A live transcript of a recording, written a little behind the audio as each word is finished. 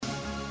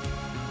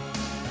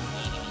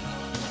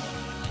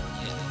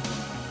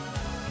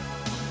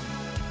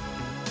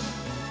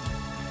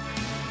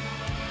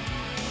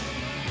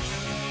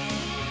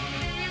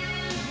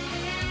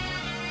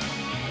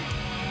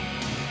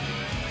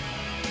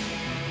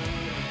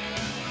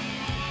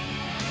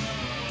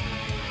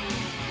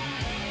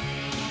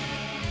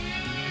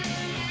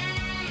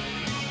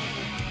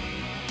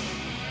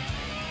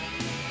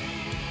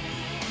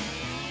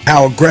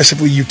how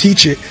aggressively you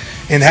teach it,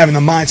 and having the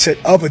mindset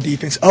of a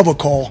defense, of a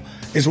call,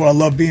 is what I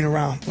love being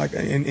around. Like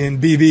in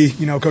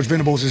BV, Coach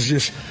Venables is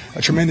just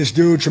a tremendous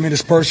dude,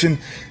 tremendous person.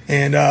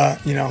 And,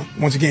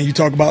 once again, you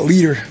talk about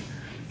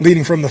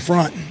leading from the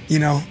front,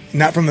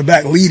 not from the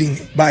back, leading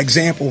by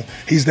example.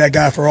 He's that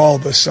guy for all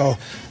of us. So,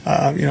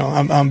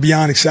 I'm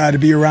beyond excited to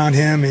be around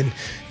him and,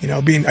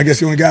 being, I guess,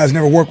 the only guy who's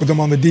never worked with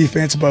him on the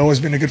defense, but always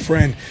been a good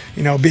friend.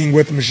 Being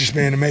with him has just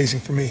been amazing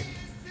for me.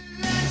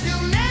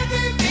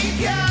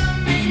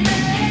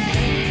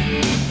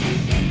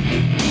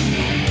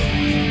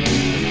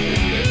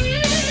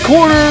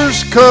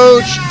 Corners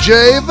coach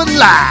Jay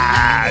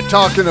Valai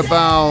talking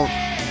about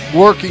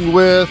working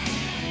with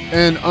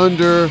and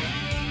under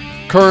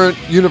current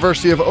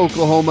University of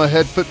Oklahoma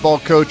head football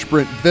coach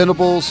Brent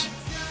Venables.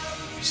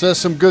 Says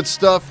some good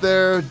stuff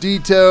there.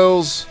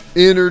 Details,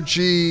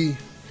 energy,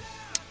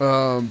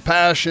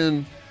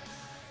 passion.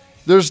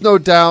 There's no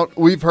doubt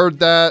we've heard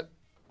that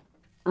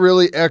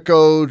really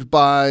echoed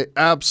by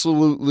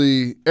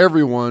absolutely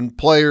everyone,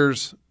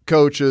 players,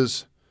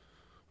 coaches,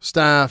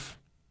 staff.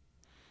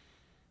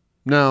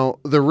 Now,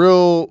 the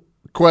real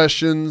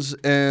questions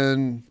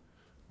and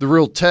the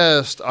real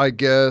test, I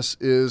guess,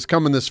 is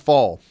coming this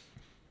fall.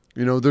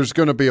 There's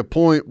going to be a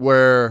point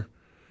where,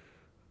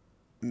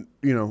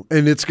 and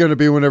it's going to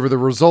be whenever the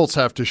results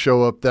have to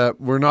show up,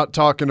 that we're not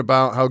talking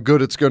about how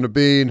good it's going to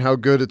be and how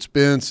good it's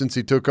been since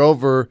he took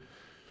over.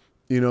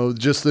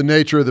 Just the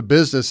nature of the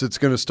business, it's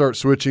going to start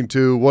switching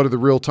to what are the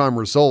real-time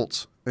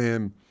results.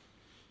 And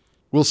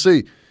we'll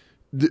see.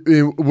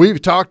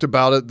 We've talked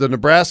about it. The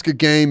Nebraska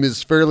game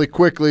is fairly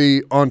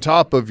quickly on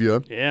top of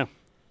you. Yeah.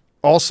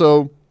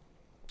 Also,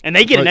 and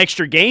they get an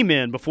extra game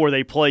in before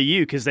they play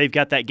you because they've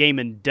got that game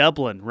in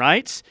Dublin,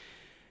 right?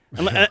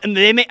 And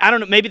I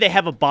don't know, maybe they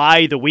have a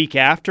bye the week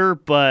after,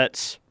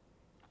 but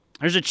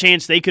there's a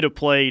chance they could have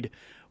played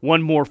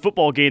one more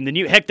football game than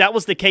you. Heck, that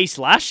was the case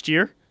last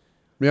year.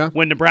 Yeah.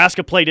 When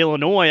Nebraska played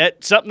Illinois.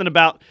 Something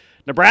about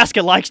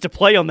Nebraska likes to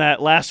play on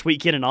that last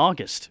weekend in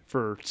August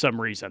for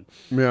some reason.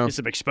 Yeah. Get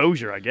some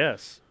exposure, I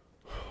guess.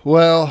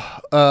 Well,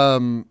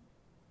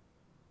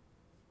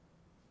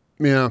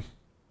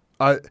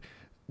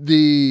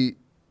 the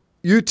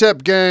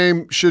UTEP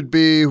game should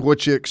be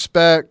what you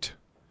expect.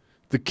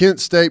 The Kent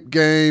State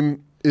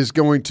game is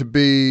going to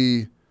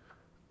be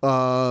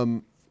but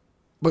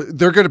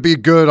they're going to be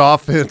good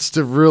offense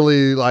to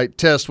really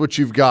test what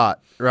you've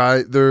got,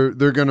 right? They're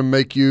going to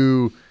make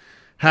you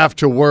have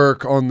to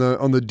work on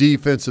the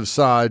defensive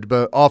side,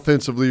 but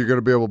offensively you're going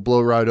to be able to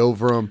blow right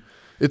over them.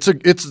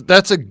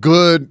 That's a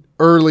good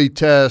early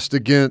test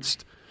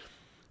against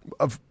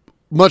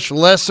much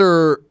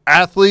lesser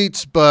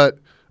athletes, but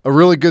a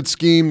really good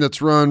scheme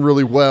that's run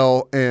really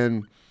well,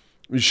 and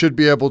you should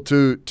be able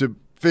to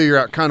figure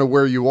out kind of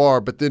where you are.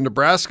 But then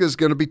Nebraska is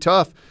going to be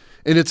tough,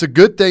 and it's a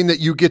good thing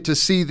that you get to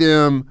see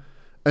them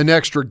an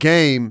extra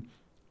game.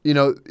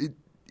 It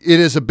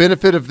is a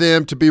benefit of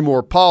them to be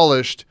more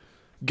polished,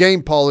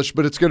 game polished,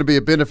 but it's going to be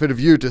a benefit of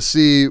you to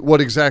see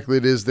what exactly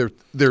it is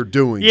they're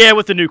doing. Yeah,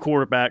 with the new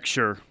quarterback,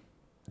 sure.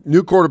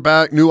 New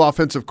quarterback, new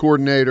offensive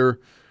coordinator,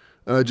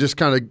 just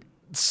kind of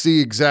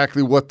see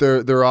exactly what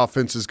their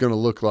offense is going to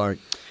look like.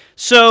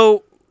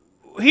 So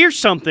here's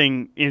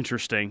something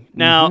interesting.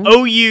 Now,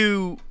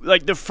 OU,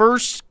 the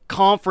first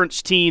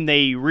conference team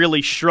they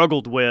really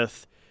struggled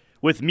with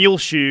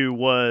Muleshoe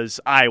was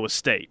Iowa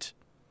State.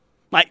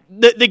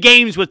 The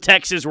games with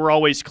Texas were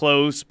always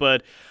close,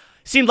 but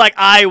seemed like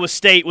Iowa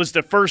State was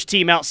the first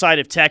team outside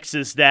of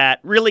Texas that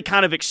really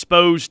kind of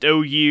exposed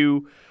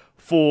OU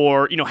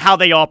for, how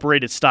they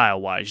operated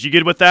style-wise. You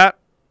good with that?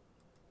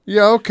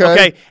 Yeah, okay.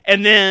 Okay,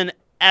 and then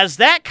as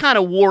that kind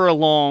of wore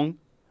along,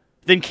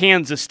 then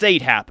Kansas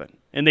State happened,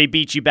 and they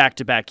beat you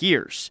back-to-back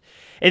years.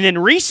 And then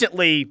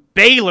recently,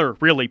 Baylor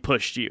really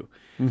pushed you.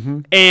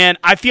 Mm-hmm. And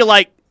I feel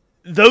like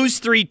those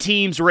three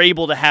teams were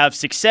able to have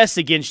success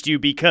against you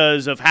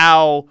because of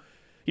how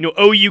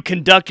OU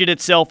conducted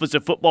itself as a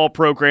football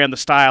program, the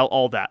style,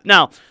 all that.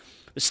 Now,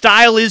 the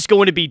style is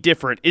going to be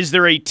different. Is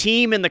there a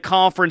team in the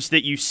conference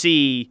that you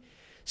see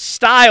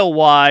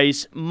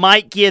style-wise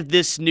might give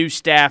this new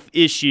staff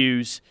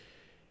issues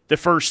the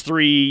first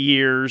 3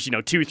 years,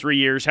 2-3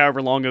 years, however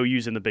long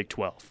OU's in the Big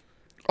 12?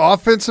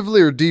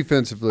 Offensively or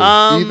defensively?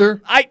 Either?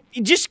 I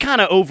just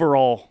kind of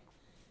overall.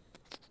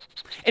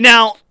 And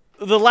now,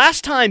 the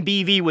last time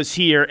BV was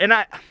here, and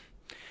I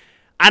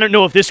don't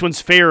know if this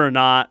one's fair or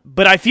not,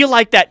 but I feel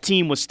like that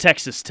team was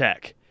Texas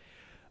Tech.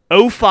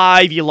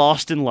 2005, you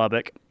lost in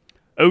Lubbock.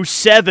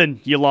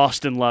 2007, you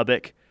lost in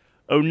Lubbock.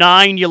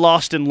 2009, you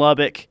lost in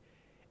Lubbock.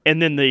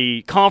 And then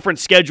the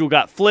conference schedule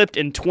got flipped.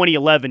 In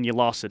 2011, you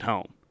lost at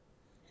home.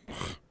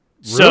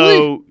 Really?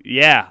 So,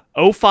 yeah,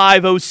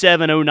 2005,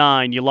 2007,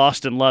 2009, you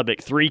lost in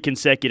Lubbock 3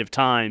 consecutive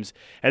times.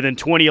 And then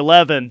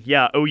 2011,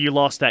 OU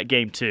lost that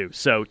game too.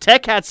 So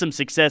Tech had some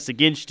success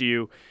against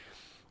you.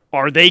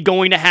 Are they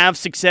going to have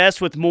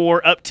success with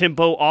more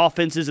up-tempo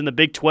offenses in the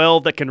Big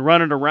 12 that can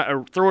run it around,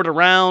 or throw it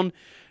around,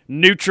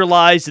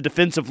 neutralize the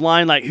defensive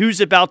line? Who's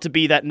about to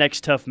be that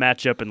next tough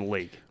matchup in the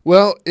league?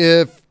 Well,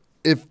 if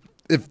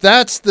if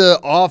that's the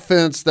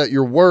offense that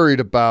you're worried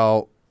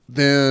about,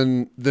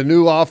 then the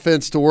new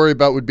offense to worry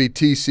about would be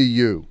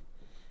TCU,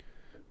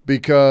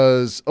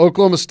 because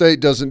Oklahoma State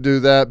doesn't do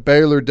that,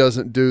 Baylor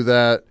doesn't do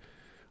that,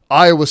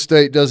 Iowa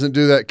State doesn't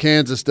do that,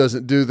 Kansas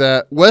doesn't do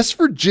that, West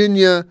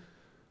Virginia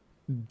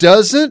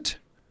doesn't,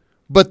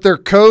 but their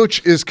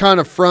coach is kind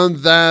of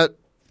from that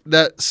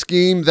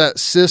scheme, that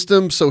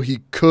system, so he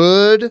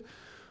could,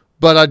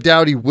 but I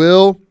doubt he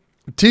will.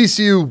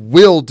 TCU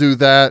will do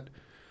that.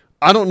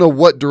 I don't know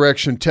what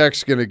direction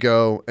Tech's going to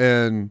go,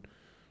 and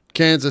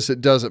Kansas,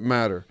 it doesn't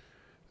matter.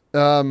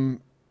 My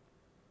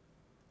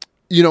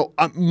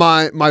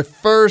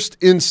first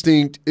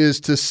instinct is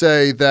to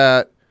say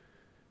that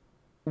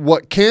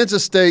what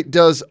Kansas State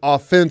does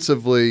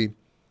offensively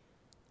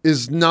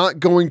is not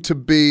going to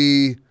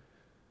be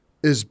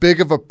as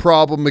big of a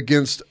problem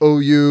against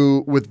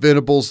OU with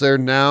Venables there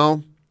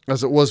now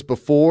as it was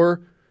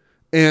before.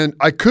 And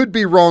I could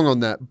be wrong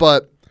on that,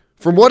 but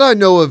from what I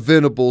know of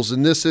Venables,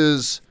 and this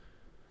is,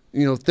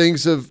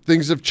 things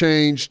have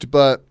changed,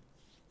 but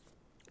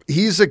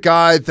he's a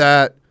guy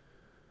that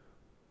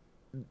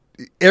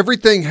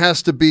everything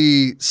has to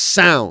be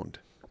sound.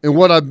 And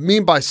what I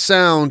mean by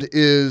sound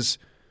is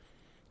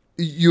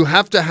you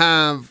have to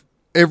have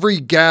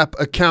every gap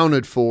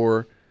accounted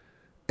for,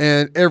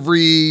 and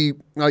every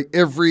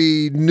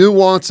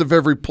nuance of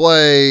every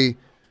play,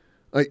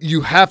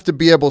 you have to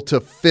be able to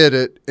fit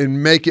it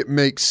and make it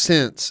make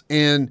sense.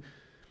 And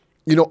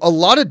a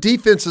lot of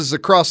defenses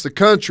across the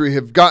country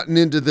have gotten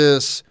into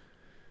this,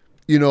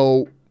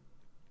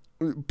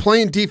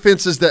 playing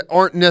defenses that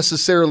aren't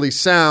necessarily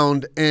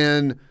sound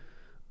and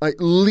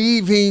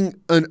leaving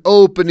an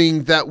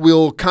opening that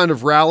we'll kind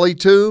of rally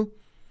to.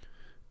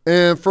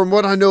 And from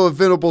what I know of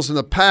Venables in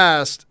the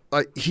past,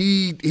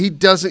 he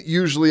doesn't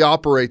usually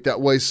operate that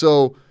way.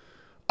 So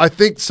I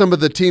think some of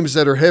the teams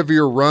that are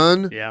heavier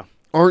run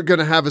aren't going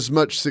to have as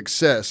much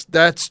success.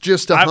 That's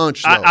just a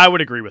hunch, though. I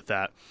would agree with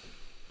that.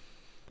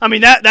 I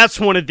mean, that's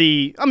one of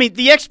the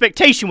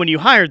expectation when you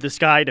hired this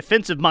guy,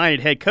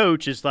 defensive-minded head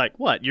coach, is like,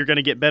 what? You're going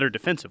to get better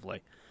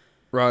defensively.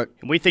 Right.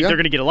 And we think they're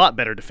going to get a lot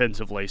better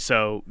defensively.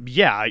 So,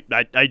 yeah,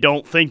 I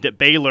don't think that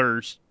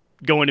Baylor's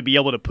going to be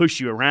able to push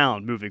you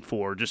around moving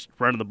forward, just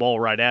running the ball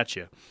right at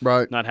you.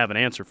 Right. Not have an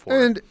answer for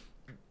it. And,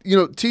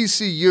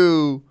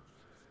 TCU,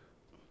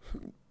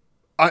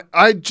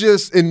 I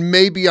just, and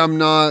maybe I'm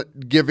not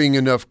giving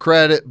enough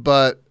credit,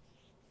 but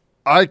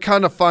I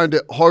kind of find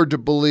it hard to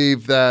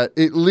believe that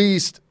at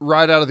least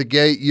right out of the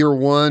gate, year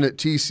one at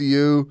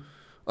TCU,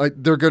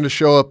 they're going to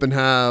show up and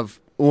have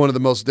one of the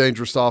most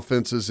dangerous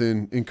offenses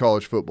in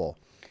college football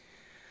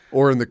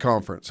or in the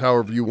conference,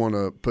 however you want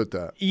to put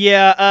that.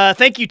 Yeah,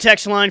 thank you,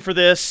 text line, for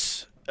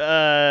this.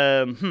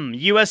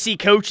 USC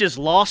coaches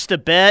lost a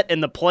bet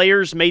and the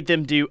players made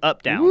them do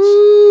up-downs.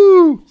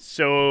 Woo!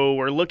 So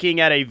we're looking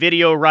at a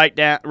video right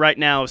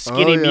now of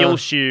Skinny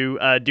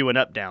Muleshoe doing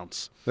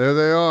up-downs. There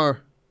they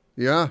are.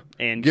 Yeah.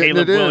 And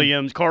Caleb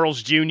Williams,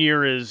 Carl's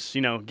Jr. is,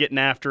 getting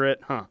after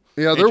it. Huh.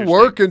 Yeah, they're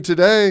working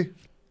today.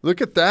 Look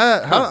at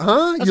that.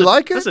 You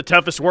like it? That's the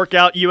toughest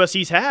workout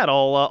USC's had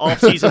all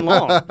off-season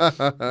long.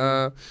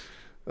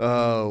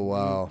 Oh,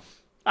 wow.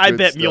 I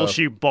bet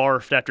Muleshoe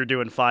barfed after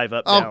doing 5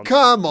 up-downs. Oh,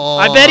 come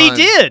on. I bet he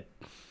did.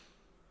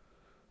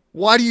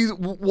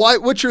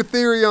 What's your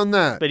theory on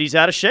that? But he's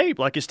out of shape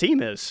like his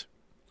team is.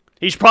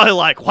 He's probably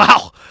like,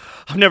 wow,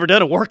 I've never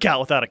done a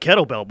workout without a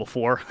kettlebell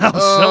before. That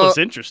was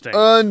interesting.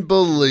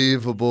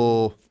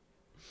 Unbelievable.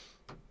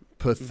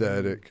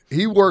 Pathetic.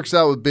 He works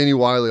out with Benny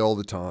Wiley all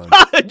the time.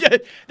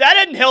 That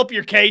didn't help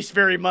your case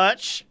very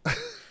much.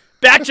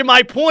 Back to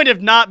my point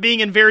of not being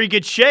in very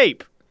good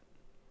shape.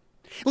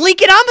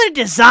 Lincoln, I'm going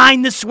to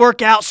design this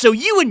workout so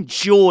you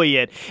enjoy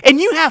it, and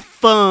you have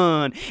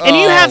fun, and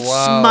you have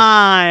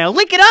smile.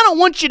 Lincoln, I don't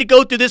want you to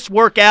go through this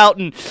workout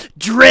and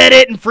dread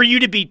it, and for you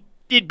to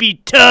it'd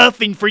be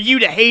tough, and for you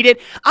to hate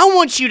it. I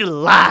want you to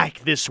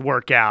like this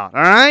workout,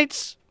 all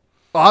right?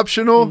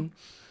 Optional?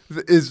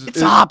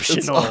 It's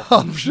optional. It's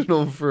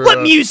optional for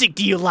what music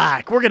do you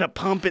like? We're going to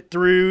pump it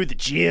through the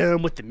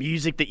gym with the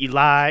music that you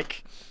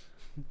like.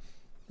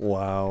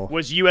 Wow.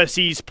 Was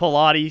USC's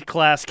Pilates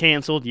class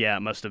canceled? Yeah, it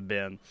must have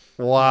been.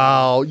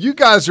 Wow. You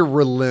guys are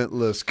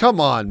relentless.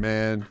 Come on,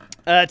 man.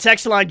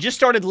 Text line, just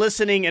started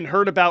listening and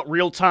heard about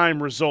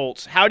real-time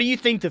results. How do you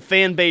think the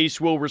fan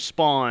base will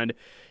respond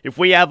if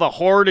we have a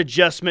hard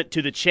adjustment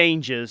to the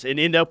changes and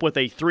end up with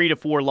a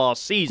 3-4 loss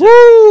season?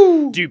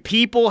 Woo! Do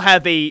people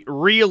have a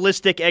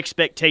realistic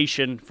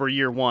expectation for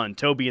year one?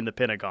 Toby in the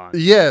Pentagon.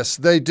 Yes,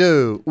 they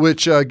do,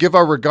 which give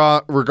our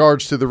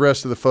regards to the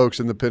rest of the folks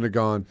in the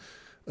Pentagon.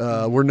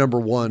 We're number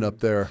one up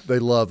there. They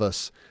love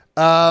us.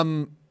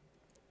 3-4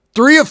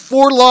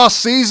 loss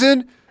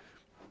season.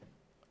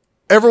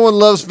 Everyone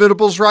loves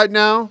Venables right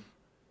now.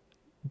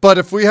 But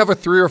if we have a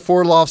 3 or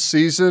 4 loss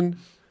season,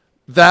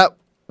 that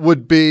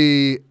would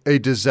be a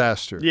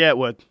disaster. Yeah, it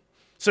would.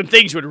 Some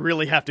things would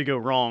really have to go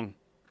wrong.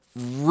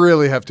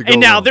 Really have to go wrong.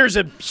 And now there's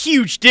a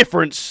huge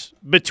difference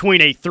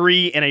between a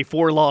 3 and a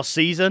 4 loss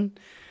season.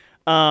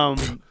 At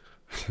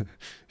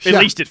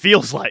least it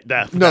feels like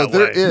that. No,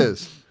 there way.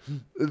 is.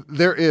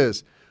 There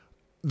is.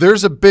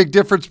 There's a big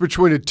difference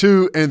between a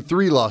 2 and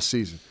 3 loss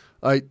season.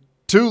 Like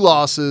 2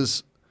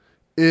 losses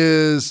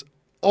is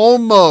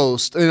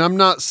almost, and I'm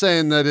not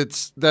saying that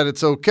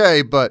it's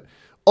okay, but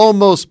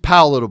almost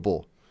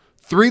palatable.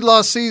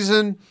 3-loss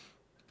season.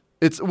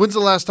 When's the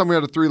last time we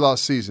had a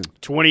 3-loss season?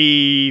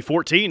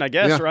 2014, I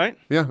guess, right?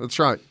 Yeah, that's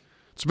right.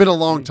 It's been a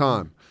long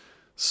time.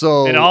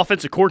 So an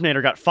offensive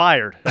coordinator got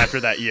fired after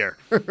that year.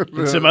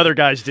 And some other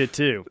guys did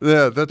too.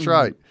 Yeah, that's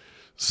right.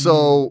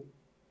 So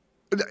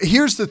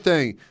here's the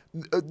thing.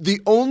 The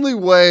only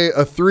way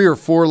a 3 or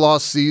 4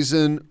 loss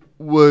season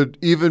would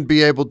even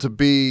be able to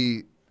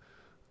be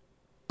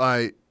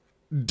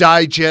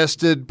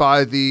digested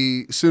by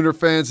the Sooner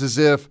fans is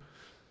if,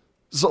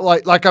 so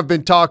like I've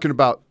been talking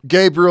about,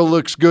 Gabriel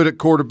looks good at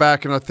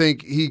quarterback, and I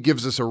think he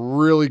gives us a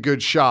really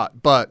good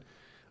shot. But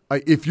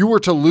if you were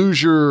to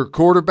lose your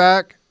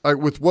quarterback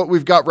with what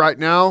we've got right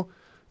now,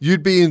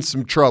 you'd be in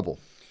some trouble.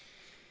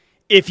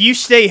 If you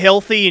stay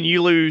healthy and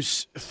you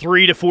lose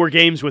 3 to 4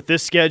 games with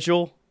this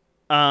schedule,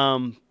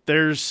 you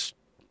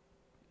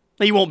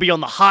won't be on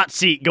the hot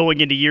seat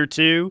going into year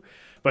 2,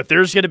 but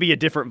there's going to be a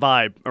different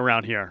vibe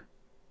around here.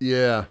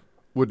 Yeah,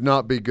 would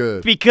not be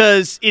good.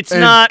 Because it's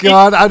and not.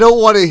 God, I don't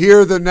want to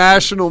hear the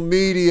national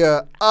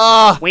media.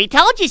 We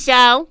told you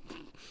so.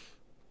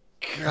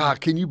 God,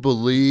 can you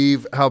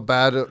believe how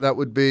bad that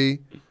would be?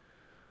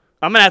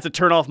 I'm going to have to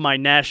turn off my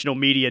national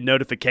media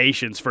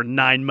notifications for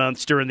 9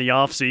 months during the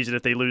offseason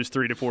if they lose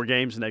 3 to 4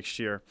 games next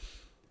year.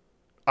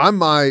 I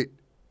might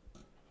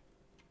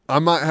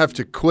have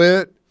to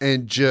quit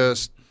and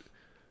just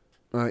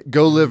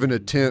go live in a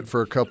tent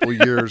for a couple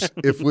years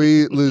if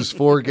we lose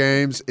 4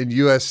 games and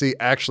USC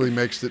actually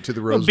makes it to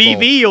the Rose Bowl.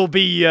 BV will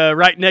be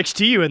right next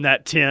to you in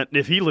that tent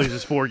if he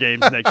loses 4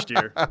 games next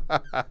year.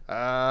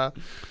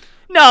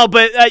 No,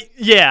 but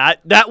yeah,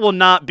 that will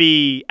not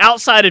be,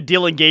 outside of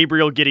Dylan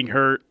Gabriel getting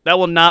hurt, that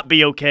will not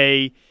be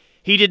okay.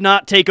 He did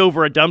not take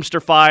over a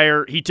dumpster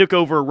fire. He took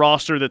over a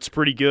roster that's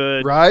pretty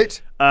good.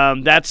 Right.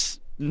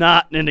 That's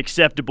not an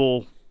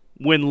acceptable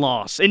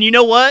win-loss. And you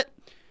know what?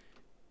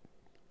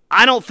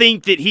 I don't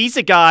think that he's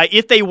a guy,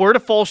 if they were to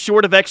fall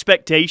short of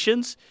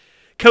expectations,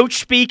 coach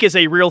speak is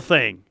a real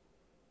thing.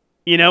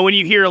 You know, when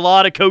you hear a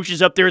lot of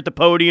coaches up there at the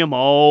podium,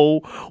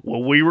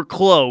 we were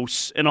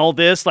close and all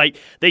this, like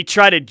they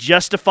try to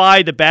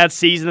justify the bad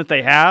season that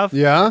they have.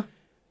 Yeah.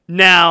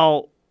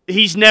 Now,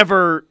 he's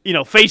never,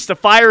 faced the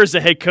fire as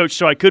a head coach,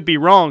 so I could be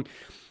wrong.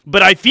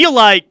 But I feel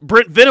like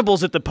Brent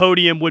Venables at the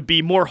podium would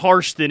be more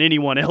harsh than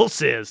anyone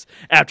else is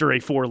after a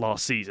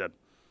 4-loss season.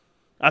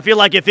 I feel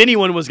like if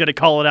anyone was going to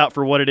call it out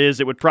for what it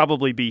is, it would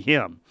probably be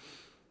him.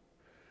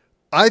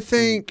 I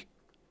think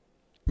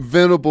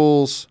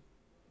Venables,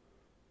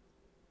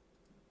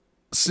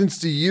 since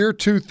the year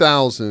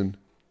 2000,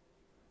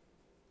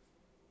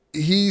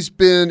 he's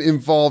been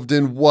involved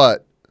in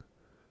what?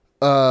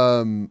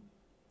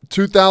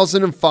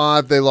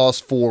 2005, they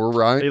lost 4,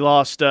 right? They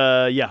lost,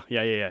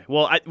 yeah.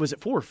 Well, was it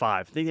 4 or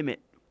 5? I think they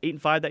meant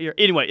 8-5 that year.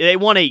 Anyway, they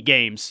won 8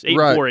 games,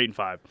 8-4,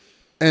 8-5.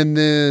 And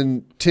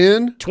then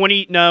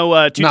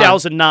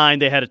 2009,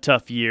 they had a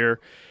tough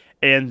year.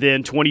 And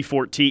then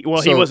 2014,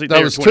 well, he wasn't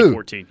there in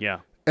 2014, 2.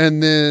 Yeah.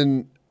 And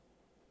then,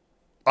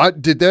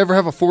 did they ever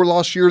have a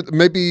 4-loss year?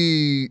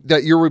 Maybe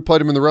that year we played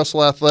them in the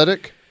Russell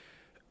Athletic?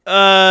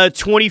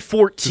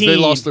 2014. They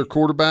lost their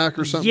quarterback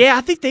or something? Yeah,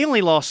 I think they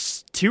only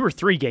lost 2 or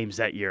 3 games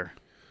that year.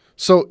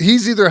 So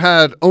he's either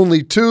had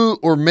only 2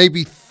 or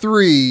maybe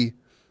 3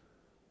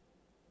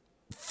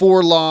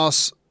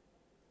 4-loss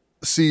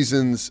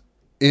seasons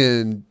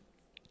in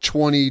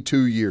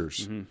 22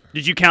 years. Mm-hmm.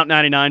 Did you count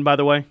 99, by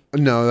the way?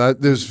 No,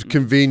 there's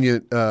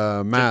convenient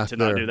math to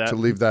there not do that. to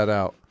leave that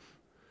out.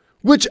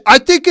 Which I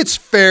think it's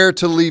fair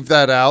to leave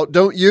that out,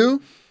 don't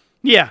you?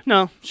 Yeah,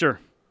 no, sure.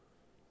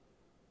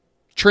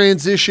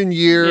 Transition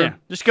year. Yeah,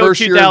 just go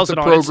 2000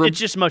 on it. It's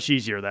just much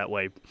easier that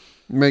way.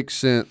 Makes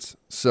sense.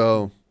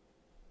 So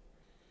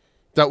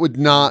that would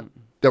not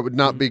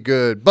be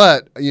good.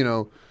 But,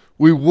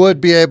 we would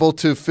be able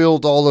to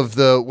field all of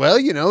the,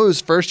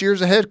 his first year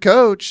as a head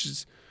coach.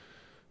 He's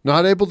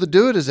not able to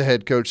do it as a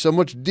head coach. So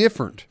much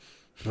different.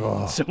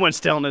 Oh. Someone's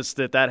telling us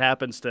that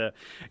happens to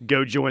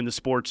go join the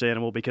sports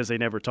animal because they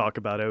never talk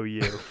about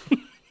OU.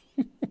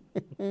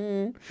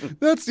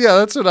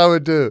 That's what I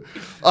would do.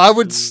 I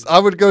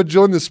would go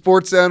join the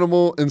sports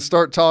animal and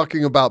start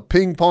talking about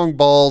ping pong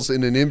balls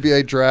in an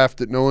NBA draft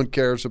that no one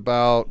cares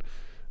about.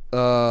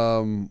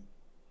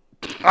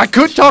 I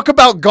could talk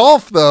about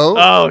golf though.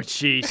 Oh,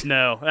 jeez,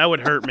 no, that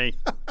would hurt me.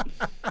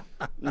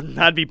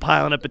 I'd be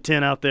piling up a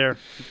tent out there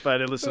if I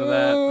didn't listen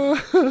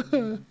to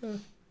that.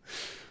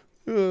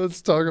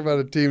 Let's talk about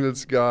a team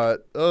that's got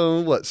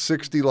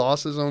 60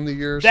 losses on the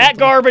year. That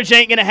garbage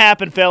ain't gonna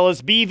happen,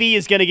 fellas. BV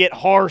is gonna get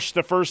harsh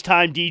the first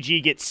time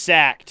DG gets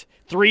sacked.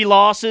 3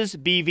 losses,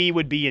 BV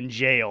would be in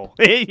jail.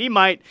 He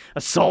might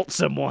assault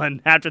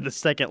someone after the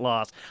second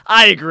loss.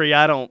 I agree.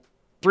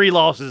 3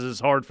 losses is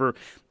hard for.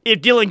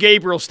 If Dylan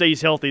Gabriel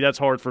stays healthy, that's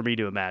hard for me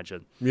to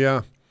imagine.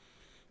 Yeah.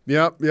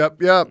 Yep.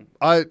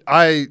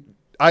 I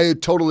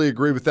totally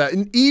agree with that.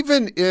 And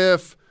even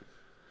if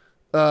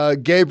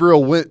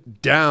Gabriel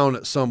went down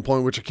at some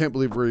point, which I can't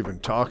believe we're even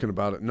talking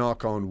about it,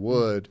 knock on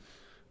wood.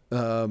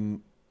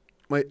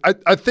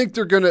 I think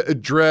they're going to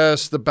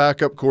address the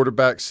backup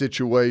quarterback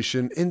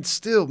situation. And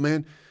still,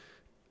 man,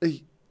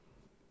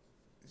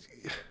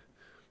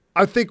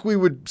 I think we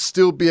would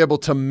still be able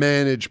to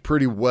manage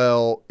pretty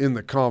well in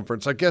the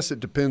conference. I guess it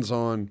depends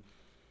on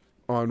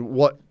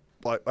what,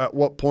 like, at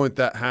what point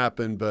that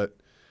happened. But,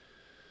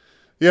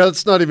 yeah,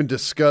 let's not even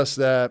discuss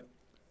that.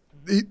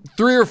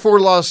 3 or 4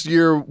 loss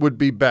year would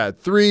be bad.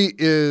 3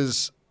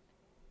 is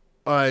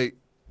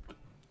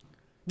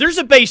there's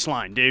a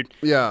baseline, dude.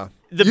 Yeah.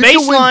 The you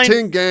baseline, can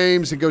win 10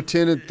 games and go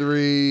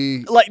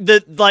 10-3. Like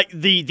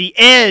the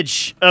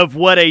edge of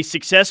what a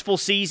successful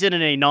season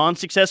and a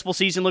non-successful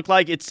season look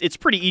like, it's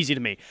pretty easy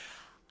to me.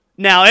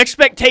 Now,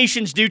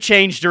 expectations do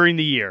change during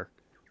the year,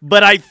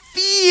 but I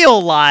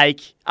feel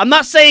like, I'm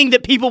not saying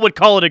that people would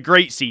call it a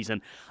great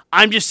season.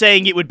 I'm just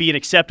saying it would be an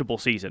acceptable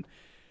season.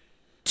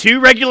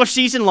 2 regular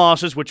season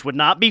losses, which would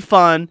not be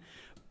fun,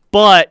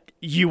 but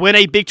you win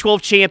a Big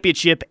 12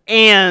 championship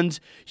and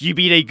you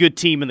beat a good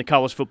team in the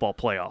college football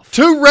playoff.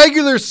 2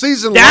 regular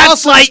season That's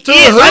losses like to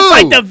it. who? That's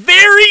like the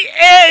very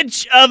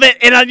edge of it,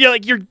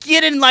 and you're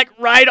getting like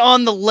right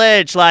on the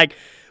ledge. Like,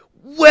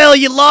 well,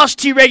 you lost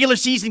 2 regular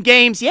season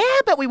games, yeah,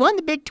 but we won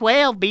the Big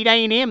 12, beat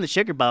A&M, the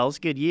Sugar Bowl. It's a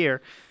good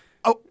year.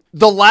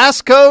 The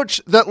last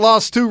coach that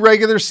lost 2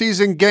 regular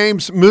season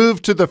games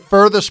moved to the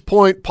furthest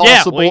point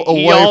possible he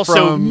away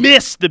also from.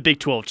 missed the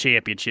Big 12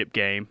 championship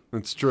game.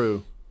 That's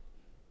true.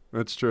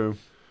 That's true.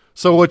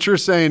 So what you're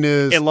saying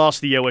is, And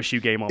lost the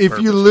OSU game on if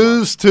purpose. you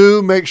lose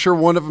 2, make sure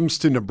one of them's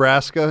to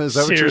Nebraska. Is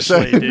that Seriously,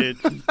 what you're saying?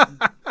 dude.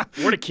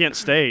 We're to Kent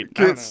State. I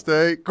don't Kent know.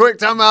 State. Quick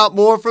timeout.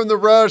 More from the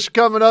Rush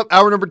coming up.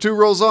 Hour number 2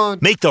 rolls on.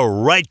 Make the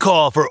right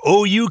call for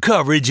OU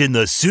coverage in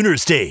the Sooner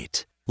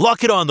State.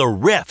 Lock it on the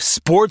Ref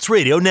Sports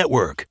Radio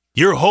Network.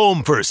 Your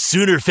home for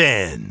Sooner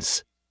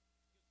fans.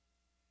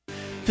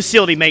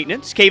 Facility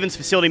maintenance. Cavens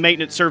Facility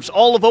Maintenance serves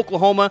all of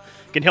Oklahoma,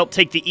 can help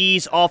take the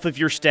ease off of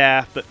your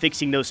staff, but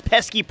fixing those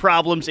pesky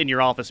problems in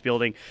your office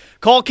building.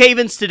 Call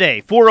Cavens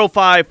today,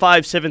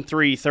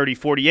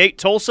 405-573-3048.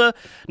 Tulsa,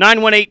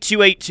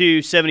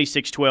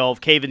 918-282-7612.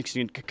 Cavens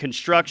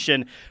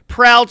Construction,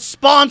 proud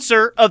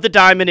sponsor of the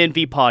Diamond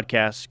Envy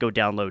podcast. Go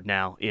download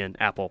now in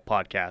Apple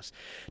Podcasts.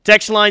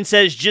 Text line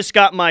says, just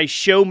got my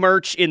show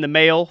merch in the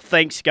mail.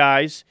 Thanks,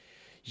 guys.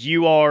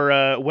 You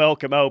are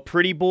welcome. Oh,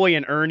 Pretty Boy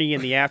and Ernie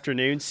in the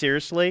afternoon.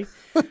 Seriously?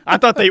 I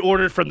thought they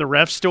ordered from the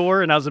Ref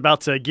store, and I was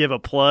about to give a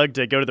plug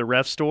to go to the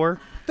Ref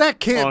store. That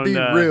can't be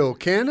real,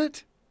 can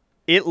it?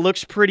 It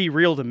looks pretty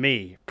real to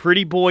me.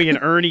 Pretty Boy and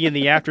Ernie in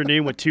the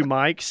afternoon with 2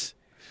 mics.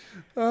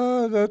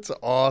 Oh, that's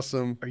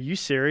awesome. Are you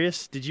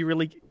serious? Did you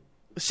really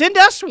send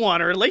us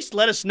one, or at least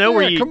let us know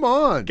where you come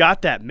on.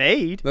 got that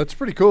made? That's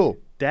pretty cool.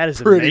 That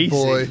is Pretty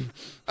amazing.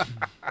 boy.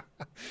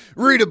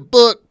 Read a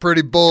book,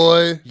 pretty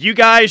boy. You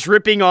guys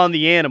ripping on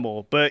the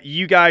animal, but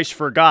you guys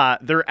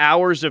forgot their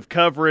hours of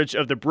coverage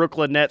of the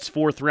Brooklyn Nets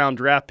 4th-round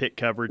draft pick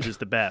coverage is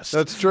the best.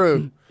 That's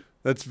true.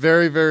 That's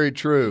very, very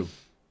true.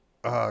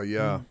 Oh,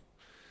 yeah.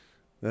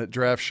 That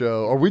draft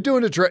show. Are we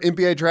doing a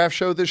NBA draft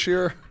show this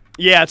year?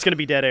 Yeah, it's going to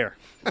be dead air.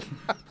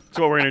 That's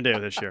what we're going to do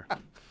this year.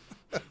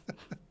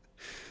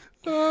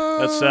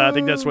 I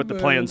think that's what the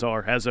plans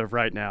are as of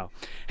right now.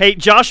 Hey,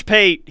 Josh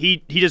Pate, he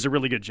does a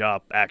really good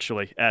job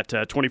actually at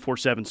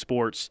 24/7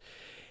 Sports.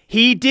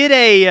 He did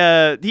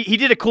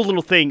a cool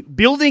little thing,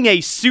 building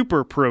a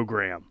super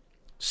program.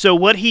 So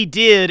what he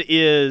did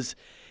is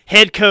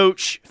head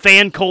coach,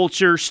 fan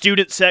culture,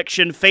 student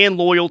section, fan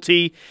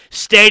loyalty,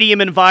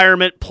 stadium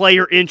environment,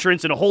 player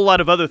entrance, and a whole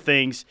lot of other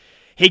things.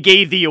 He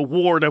gave the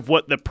award of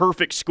what the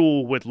perfect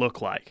school would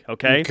look like.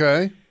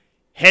 Okay.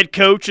 Head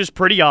coach is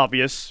pretty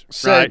obvious.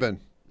 Saban. Right?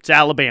 It's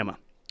Alabama.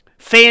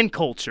 Fan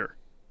culture.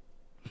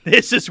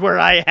 This is where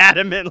I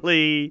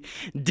adamantly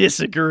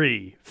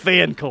disagree.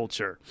 Fan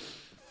culture.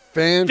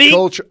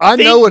 Culture. I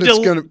know what it's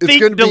going to be. It's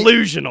going to be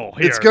delusional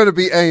here. It's going to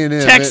be A&M.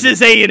 Texas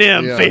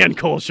A&M Yeah. fan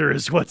culture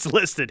is what's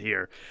listed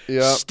here.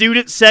 Yeah.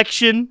 Student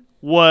section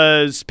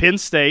was Penn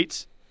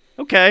State.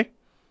 Okay.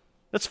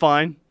 That's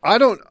fine. I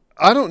don't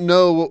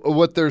know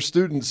what their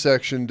student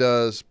section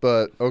does,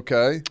 but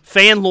okay.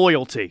 Fan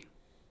loyalty.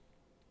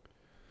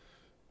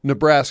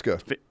 Nebraska.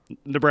 Okay.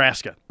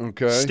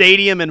 Okay.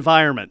 Stadium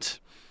environment.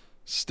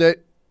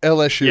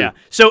 LSU. Yeah.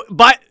 So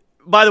by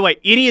the way,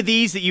 any of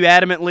these that you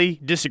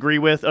adamantly disagree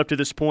with up to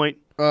this point?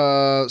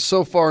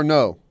 So far,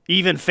 no.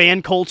 Even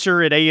fan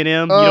culture at A&M,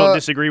 you don't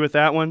disagree with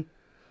that one?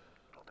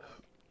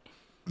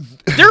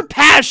 They're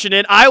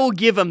passionate. I will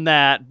give them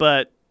that,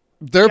 but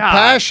they're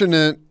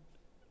passionate.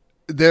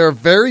 They're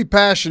very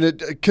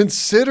passionate.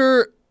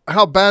 Consider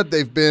how bad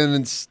they've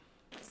been.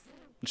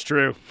 It's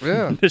true.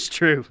 Yeah. It's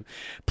true.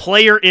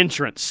 Player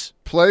entrance.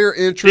 Player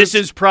entrance. This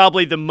is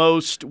probably the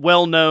most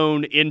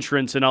well-known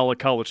entrance in all of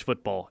college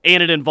football,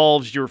 and it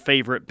involves your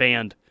favorite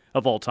band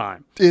of all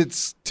time.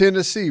 It's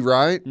Tennessee,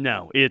 right?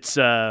 No, it's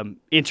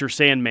Enter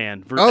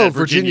Sandman.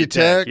 Virginia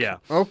Tech. Yeah.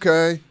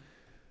 Okay.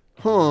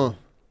 Huh.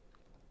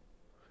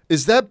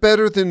 Is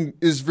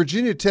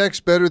Virginia Tech's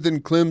better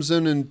than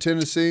Clemson and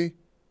Tennessee?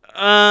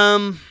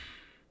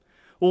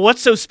 Well,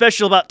 what's so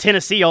special about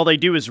Tennessee? All they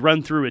do is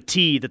run through a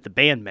T that the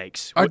band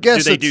makes. I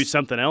guess do they do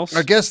something else?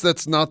 I guess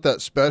that's not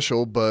that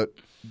special, but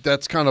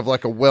that's kind of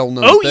like a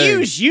well-known thing.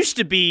 OU's used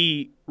to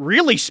be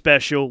really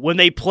special when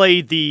they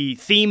played the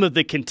theme of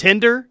The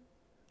Contender.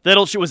 That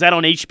was that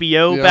on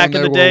HBO back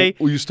in the day.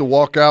 We used to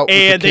walk out with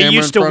and the camera they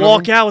used to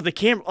walk out with the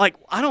camera. Like,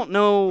 I don't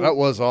know. That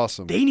was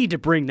awesome. They need to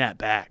bring that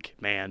back,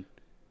 man.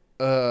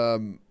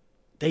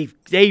 They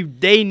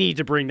need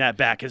to bring that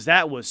back because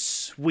that was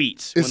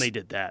sweet when they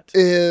did that.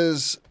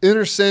 Is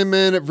Enter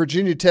Sandman at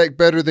Virginia Tech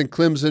better than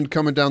Clemson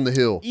coming down the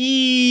hill?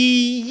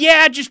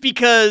 Yeah, just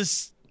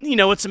because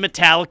it's a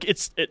Metallica.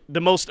 It's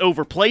the most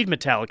overplayed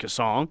Metallica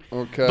song.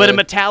 Okay, but a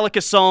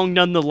Metallica song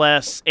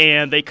nonetheless,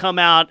 and they come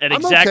out at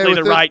exactly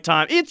the right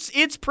time.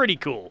 It's pretty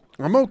cool.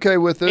 I'm okay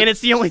with it, and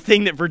it's the only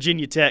thing that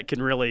Virginia Tech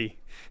can really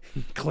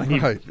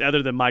claim,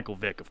 other than Michael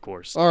Vick, of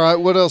course. All right,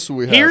 what else do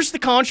we have? Here's the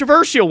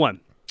controversial one.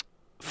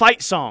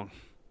 Fight song.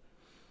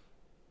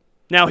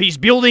 Now, he's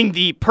building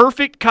the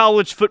perfect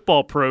college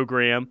football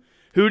program.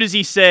 Who does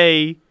he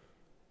say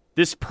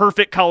this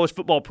perfect college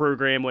football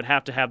program would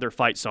have to have their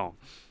fight song?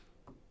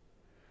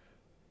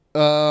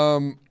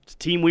 It's a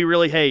team we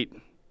really hate.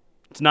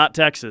 It's not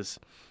Texas.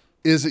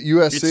 Is it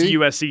USC? It's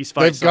USC's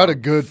fight song. They've got a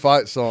good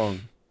fight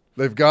song.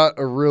 They've got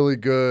a really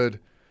good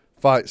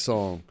fight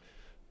song.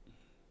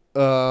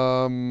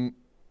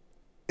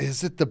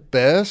 Is it the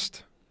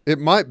best? It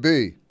might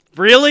be.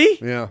 Really?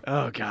 Yeah.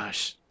 Oh,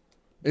 gosh.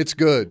 It's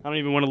good. I don't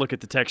even want to look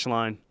at the text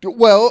line.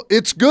 Well,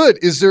 it's good.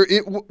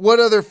 What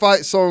other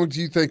fight song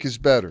do you think is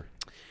better?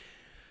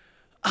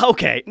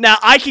 Okay, now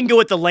I can go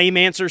with the lame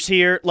answers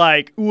here.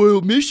 Like,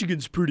 well,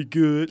 Michigan's pretty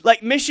good.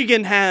 Like,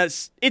 Michigan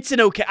it's an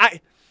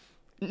okay.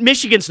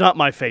 Michigan's not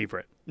my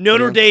favorite.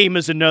 Notre Dame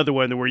is another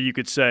one where you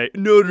could say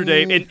Notre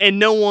Dame, and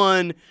no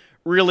one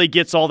really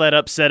gets all that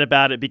upset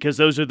about it because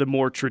those are the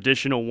more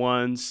traditional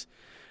ones.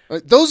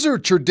 Those are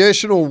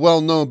traditional,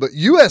 well-known, but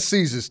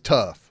USC's is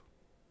tough.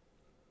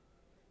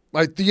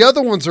 Like, the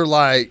other ones are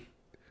like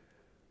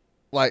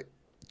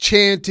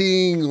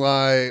chanting,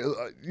 like,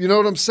 you know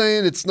what I'm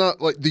saying? It's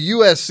not like the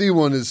USC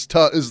one is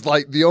tough, is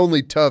like the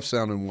only tough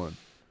sounding one.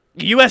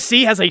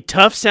 USC has a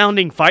tough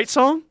sounding fight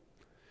song?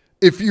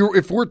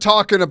 If we're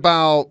talking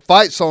about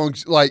fight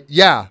songs, like,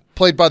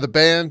 played by the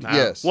band,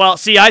 yes. Well,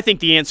 see, I think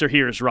the answer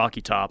here is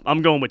Rocky Top.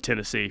 I'm going with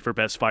Tennessee for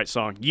best fight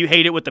song. You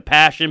hate it with the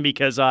passion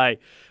because I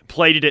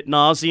played it at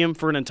nauseum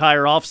for an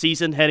entire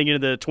offseason heading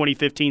into the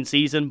 2015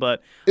 season,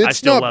 but I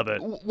still love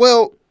it.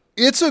 Well,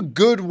 it's a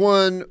good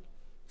one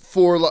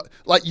for,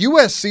 like,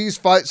 USC's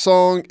fight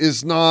song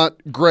is not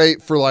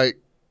great for, like,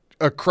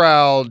 a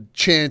crowd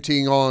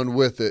chanting on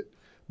with it,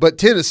 but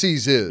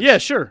Tennessee's is. Yeah,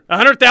 sure.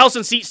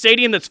 100,000 seat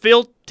stadium that's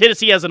filled.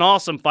 Tennessee has an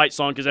awesome fight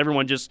song because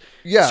everyone just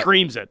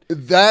screams it. To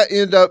that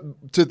end,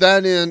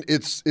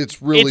 it's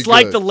really It's good.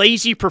 like the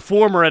lazy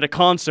performer at a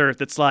concert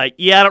that's like,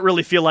 I don't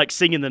really feel like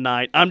singing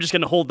tonight. I'm just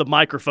going to hold the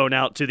microphone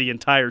out to the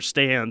entire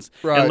stands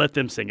and let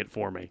them sing it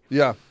for me.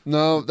 Yeah.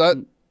 No,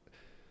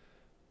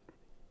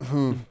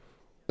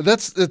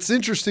 that's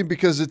interesting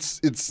because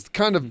it's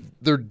kind of,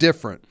 they're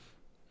different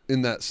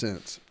in that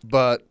sense,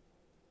 but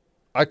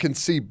I can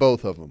see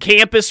both of them.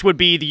 Campus would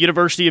be the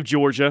University of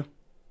Georgia.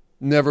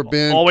 Never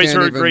been. Always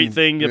heard great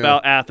thing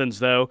about Athens,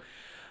 though.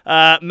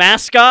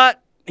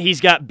 Mascot, he's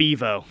got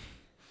Bevo,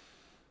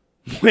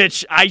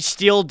 which I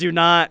still do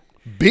not.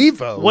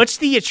 Bevo? What's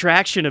the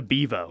attraction of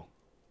Bevo?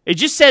 It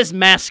just says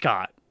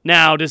mascot.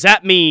 Now, does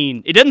that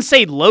mean – it doesn't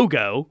say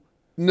logo.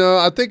 No,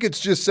 I think it's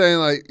just saying,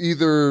 like,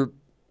 either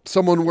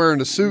someone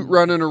wearing a suit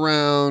running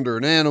around or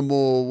an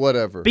animal,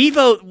 whatever.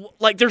 Bevo,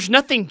 like, there's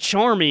nothing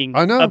charming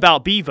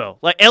about Bevo.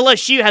 Like,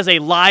 LSU has a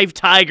live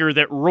tiger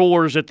that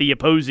roars at the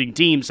opposing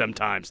team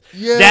sometimes.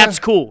 Yeah. That's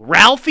cool.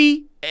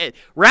 Ralphie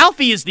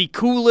is the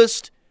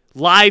coolest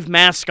live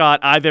mascot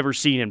I've ever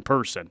seen in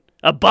person.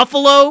 A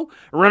buffalo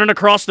running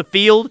across the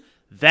field,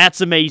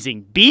 that's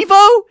amazing.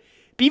 Bevo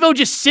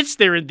just sits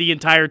there the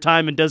entire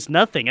time and does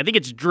nothing. I think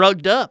it's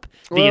drugged up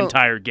the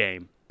entire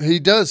game. He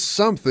does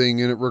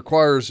something, and it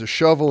requires a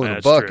shovel and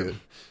a bucket.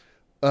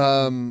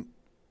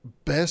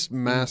 Best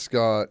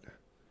mascot.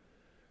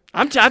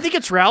 I think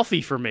it's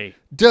Ralphie for me.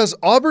 Does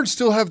Auburn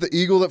still have the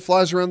eagle that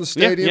flies around the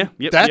stadium?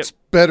 That's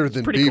better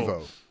than pretty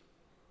Bevo. Cool.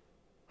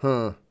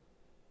 Huh.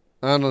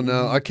 I don't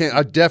know. I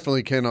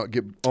definitely cannot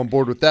get on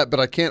board with that, but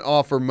I can't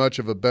offer much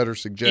of a better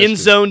suggestion. End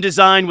zone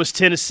design was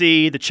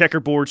Tennessee. The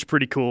checkerboard's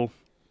pretty cool.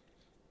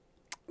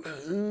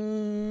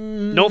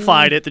 Don't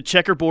fight it. The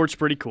checkerboard's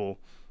pretty cool.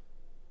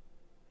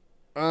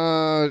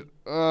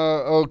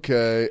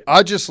 Okay.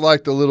 I just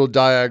like the little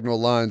diagonal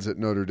lines at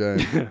Notre Dame.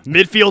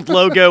 Midfield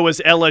logo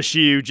was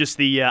LSU, just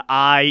the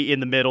eye in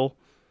the middle,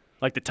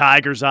 like the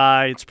tiger's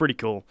eye. It's pretty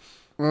cool.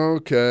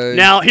 Okay.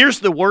 Now, here's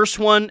the worst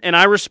one, and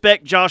I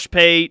respect Josh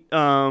Pate.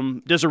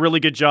 Does a really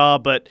good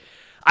job, but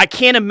I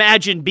can't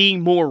imagine being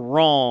more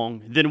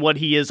wrong than what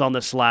he is on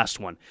this last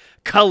one.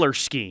 Color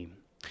scheme.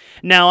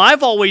 Now, I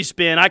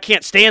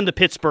can't stand the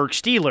Pittsburgh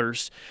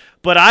Steelers,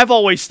 but I've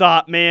always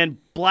thought, man,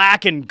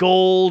 black and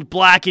gold,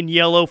 black and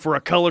yellow for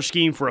a color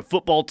scheme for a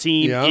football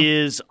team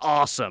is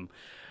awesome.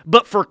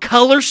 But for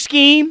color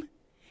scheme,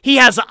 he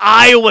has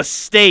Iowa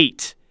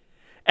State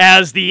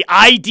as the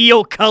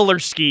ideal color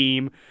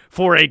scheme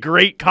for a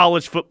great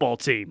college football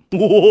team.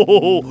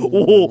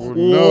 Whoa.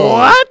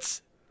 No.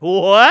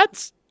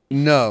 What?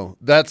 No,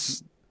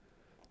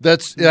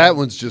 that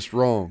one's just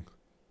wrong.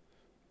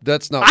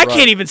 That's not I right.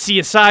 can't even see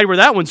a side where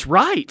that one's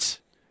right.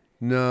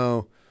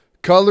 No.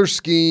 Color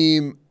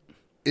scheme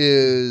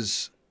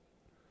is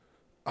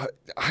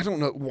I don't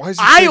know. Why is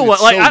it Iowa?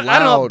 so Like loud? I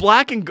don't know.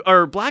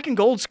 Black and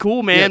gold's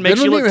cool, man. Yeah,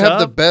 Makes they don't you even look have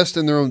tough. the best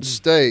in their own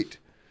state.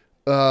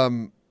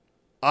 I'm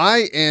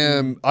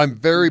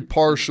very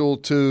partial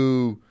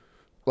to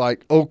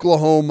like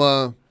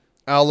Oklahoma,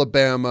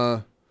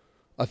 Alabama.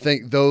 I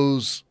think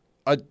those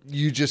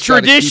you just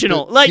gotta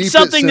traditional, keep like it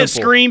something that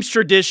simple. screams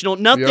traditional.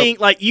 Nothing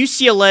like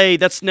UCLA.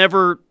 That's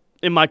never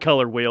in my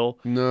color wheel.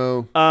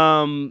 No.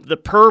 The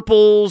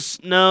purples,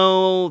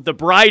 no. The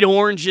bright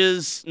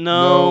oranges,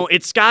 no. No.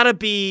 It's gotta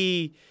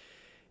be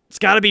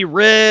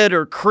red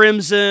or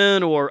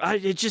crimson or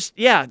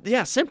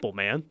simple,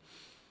 man.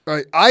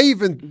 Right. I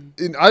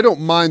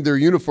don't mind their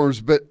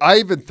uniforms, but I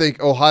even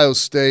think Ohio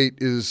State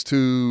is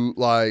too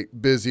like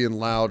busy and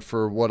loud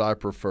for what I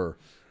prefer.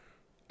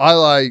 I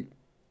like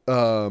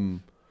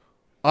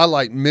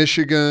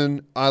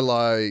Michigan. I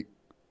like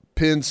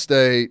Penn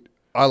State.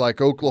 I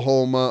like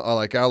Oklahoma. I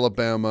like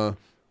Alabama.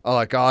 I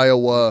like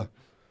Iowa.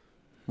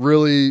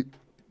 Really,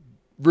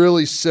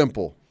 really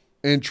simple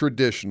and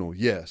traditional.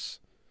 Yes.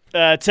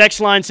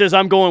 Text line says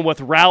I'm going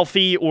with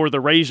Ralphie or the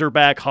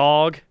Razorback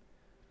Hog.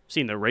 I've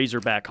seen the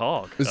Razorback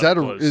Hog. Does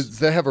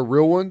they have a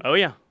real one? Oh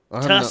yeah. I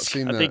have not Tusk.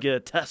 seen I that.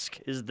 think Tusk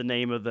is the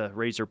name of the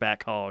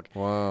Razorback Hog.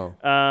 Wow.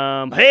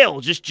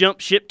 Hale just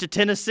jumped ship to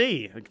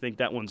Tennessee. I think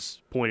that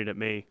one's pointed at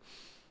me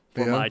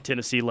for my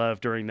Tennessee love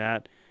during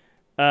that.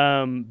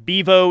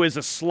 Bevo is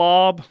a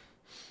slob.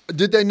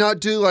 Did they not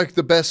do like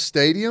the best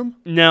stadium?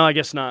 No, I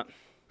guess not.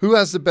 Who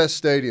has the best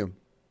stadium?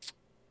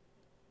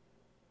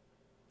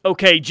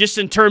 Okay, just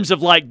in terms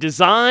of like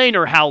design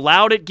or how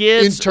loud it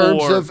gets? In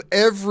terms of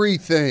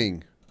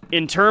everything.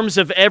 In terms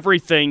of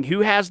everything, who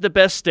has the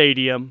best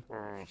stadium?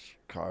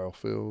 Kyle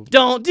Field.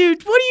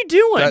 Dude, what are you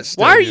doing? That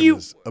stadium Why are you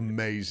is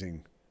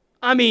amazing.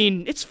 I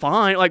mean, it's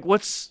fine. Like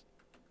it's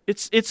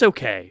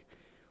okay.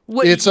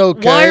 It's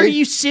okay. Why are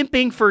you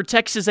simping for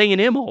Texas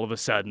A&M all of a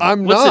sudden?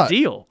 I'm What's not. the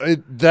deal?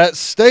 That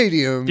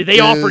stadium. Did they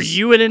offer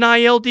you an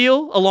NIL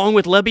deal along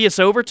with Lebbeus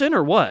Overton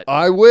or what?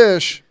 I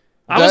wish.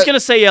 I was going to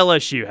say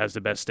LSU has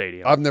the best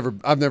stadium. I've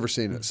never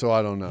seen it, so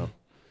I don't know.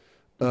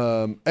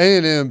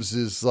 A&M's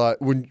is like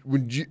when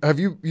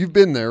you've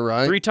been there,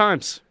 right? 3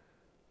 times.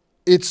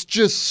 It's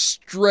just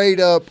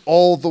straight up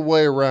all the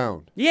way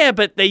around. Yeah,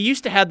 but they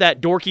used to have that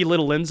dorky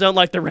little end zone.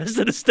 Like the rest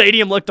of the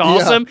stadium looked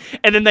awesome,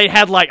 and then they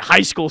had like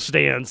high school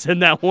stands in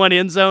that one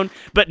end zone.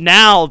 But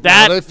now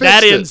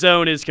that end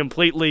zone is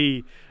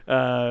completely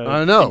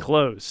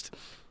enclosed.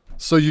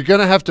 So you're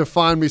gonna have to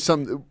find me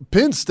something.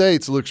 Penn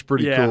State's looks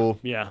pretty cool.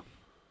 Yeah.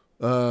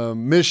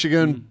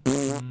 Michigan,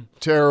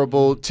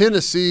 terrible.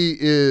 Tennessee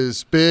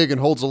is big and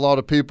holds a lot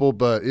of people,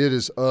 but it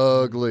is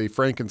ugly.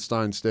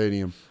 Frankenstein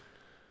Stadium.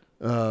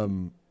 I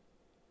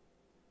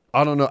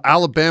don't know.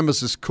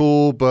 Alabama's is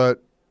cool,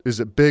 but is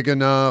it big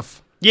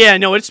enough? Yeah,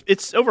 no,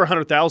 it's over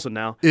 100,000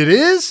 now. It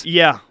is?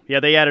 Yeah,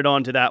 they added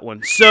on to that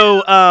one.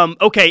 So,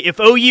 okay, if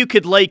OU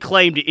could lay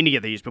claim to any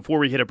of these before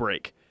we hit a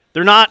break,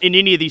 they're not in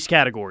any of these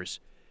categories.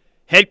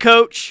 Head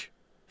coach,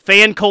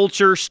 fan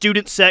culture,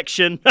 student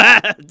section.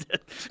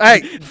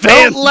 Hey,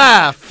 don't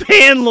laugh.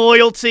 Fan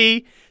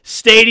loyalty,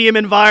 stadium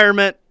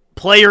environment,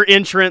 player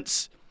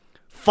entrance,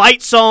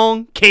 fight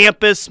song,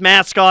 campus,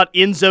 mascot,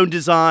 end zone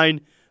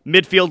design,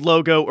 midfield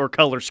logo, or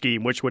color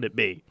scheme. Which would it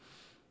be?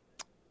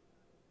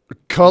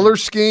 Color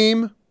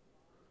scheme,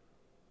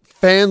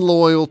 fan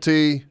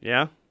loyalty.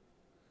 Yeah.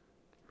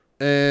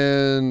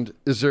 And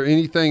is there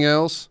anything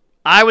else?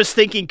 I was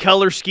thinking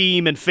color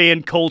scheme and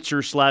fan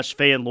culture /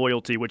 fan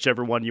loyalty,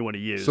 whichever one you want to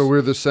use. So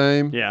we're the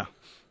same? Yeah.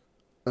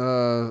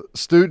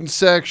 Student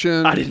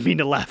section. I didn't mean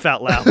to laugh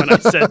out loud when I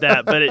said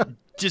that, but it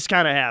just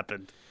kind of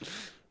happened.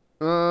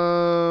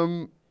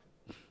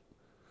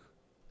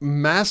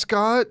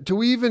 Mascot? Do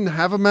we even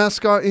have a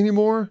mascot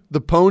anymore?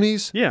 The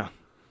ponies? Yeah.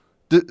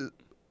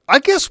 I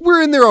guess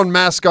we're in there on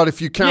mascot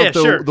if you count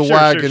the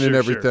wagon and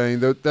everything.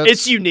 Sure. That's,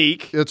 it's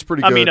unique. It's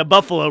pretty good. I mean, a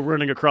buffalo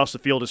running across the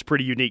field is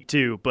pretty unique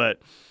too,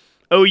 but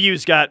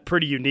OU's got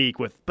pretty unique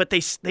but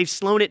they've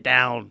slowed it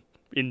down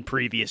in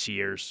previous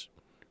years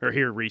or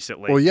here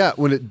recently. Well, yeah,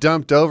 when it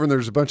dumped over and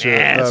there's a bunch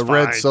of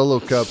red Solo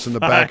cups in the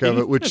back of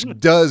it, which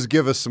does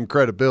give us some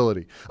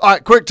credibility. All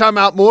right, quick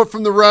timeout. More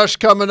from The Rush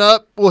coming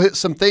up. We'll hit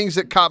some things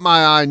that caught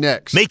my eye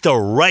next. Make the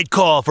right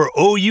call for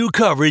OU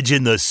coverage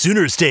in the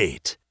Sooner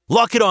State.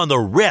 Lock it on the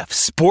Ref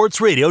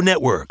Sports Radio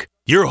Network,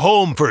 your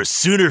home for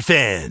Sooner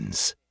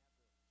fans.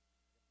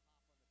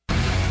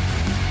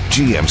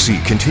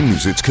 GMC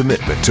continues its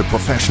commitment to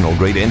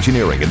professional-grade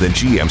engineering in the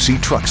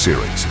GMC Truck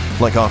Series,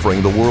 like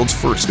offering the world's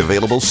first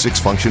available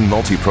 6-function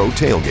multi-pro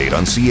tailgate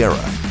on Sierra.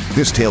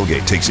 This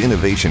tailgate takes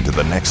innovation to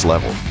the next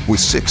level with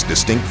 6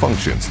 distinct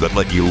functions that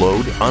let you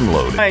load,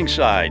 unload, Buying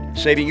side,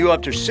 saving you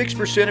up to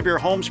 6% of your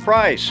home's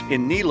price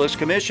in needless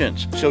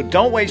commissions. So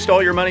don't waste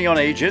all your money on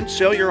agents.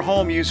 Sell your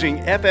home using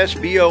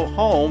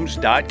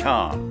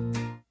FSBOHomes.com.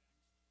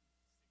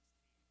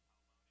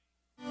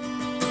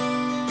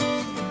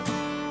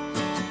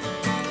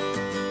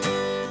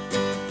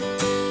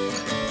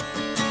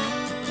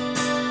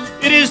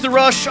 It is The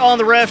Rush on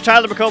the Ref.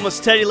 Tyler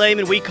McComas, Teddy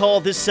Lehman. We call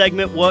this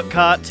segment What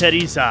Caught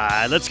Teddy's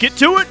Eye. Let's get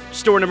to it.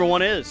 Story number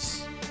 1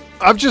 is...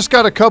 I've just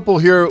got a couple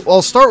here.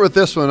 I'll start with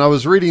this one. I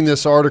was reading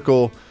this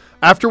article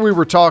after we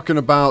were talking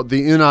about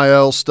the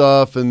NIL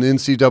stuff and the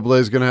NCAA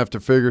is going to have to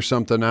figure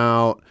something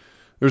out.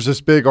 There's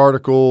this big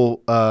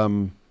article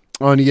on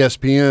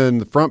ESPN,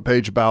 the front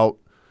page, about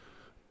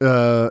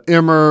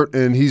Emmert,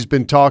 and he's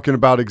been talking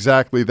about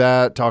exactly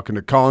that, talking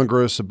to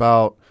Congress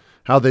about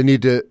how they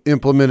need to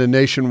implement a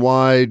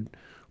nationwide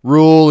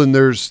rule, and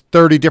there's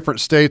 30 different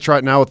states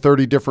right now with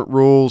 30 different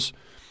rules.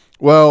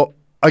 Well,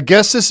 I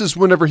guess this is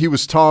whenever he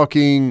was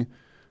talking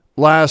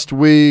last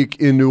week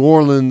in New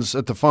Orleans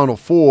at the Final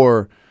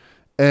Four,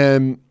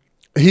 and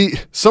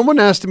someone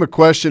asked him a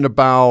question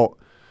about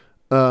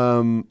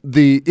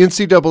the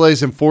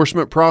NCAA's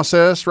enforcement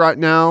process right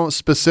now,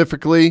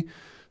 specifically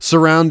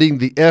surrounding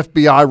the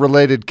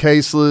FBI-related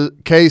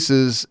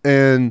cases,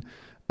 and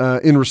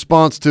in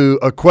response to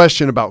a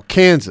question about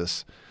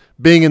Kansas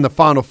being in the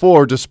Final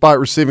Four despite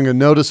receiving a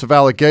notice of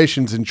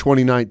allegations in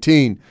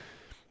 2019.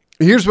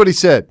 Here's what he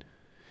said.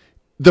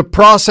 The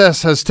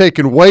process has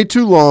taken way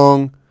too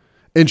long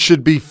and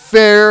should be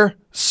fair,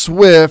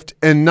 swift,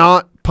 and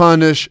not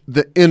punish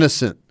the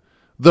innocent,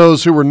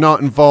 those who were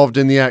not involved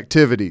in the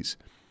activities.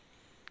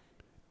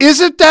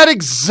 Isn't that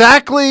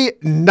exactly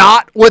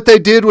not what they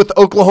did with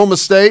Oklahoma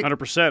State?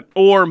 100%.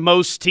 Or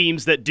most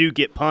teams that do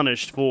get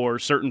punished for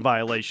certain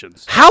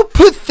violations. How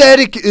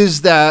pathetic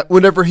is that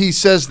whenever he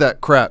says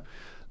that crap?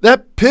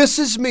 That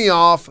pisses me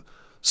off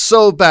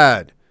so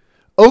bad.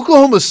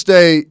 Oklahoma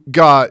State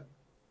got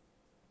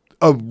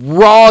a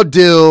raw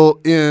deal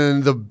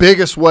in the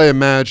biggest way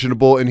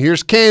imaginable, and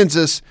here's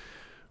Kansas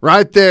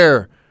right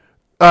there,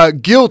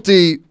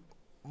 guilty,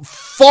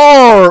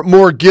 far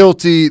more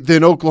guilty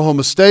than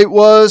Oklahoma State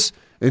was,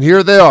 and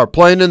here they are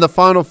playing in the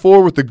Final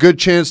Four with a good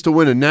chance to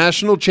win a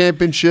national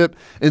championship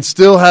and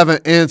still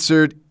haven't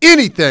answered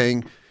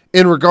anything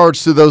in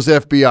regards to those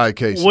FBI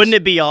cases. Wouldn't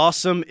it be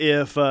awesome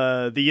if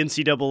the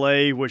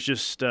NCAA was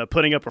just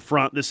putting up a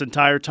front this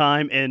entire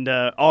time, and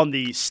on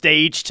the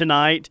stage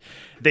tonight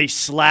they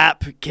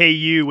slap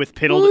KU with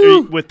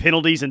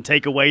penalties and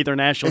take away their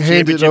national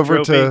championship hand it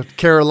over trophy to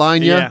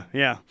Carolina?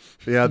 Yeah.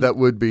 Yeah, that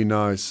would be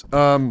nice.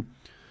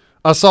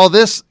 I saw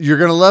this. You're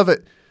going to love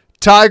it.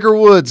 Tiger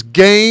Woods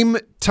game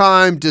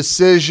time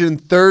decision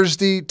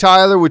Thursday,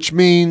 Tyler, which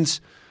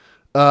means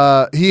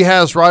he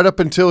has right up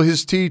until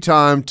his tee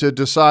time to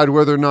decide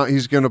whether or not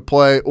he's going to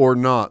play or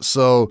not.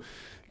 So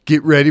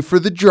get ready for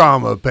the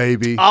drama,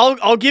 baby.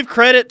 I'll give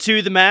credit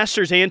to the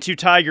Masters and to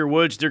Tiger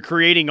Woods. They're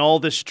creating all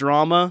this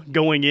drama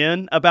going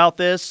in about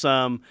this.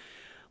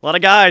 A lot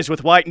of guys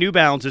with white New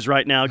Balances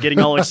right now getting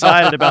all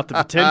excited about the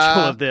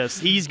potential of this.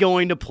 He's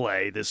going to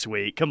play this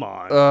week. Come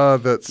on.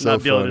 That's so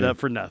not building funny. it up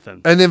for nothing.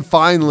 And then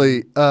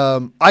finally,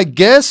 I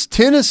guess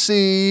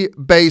Tennessee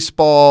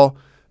baseball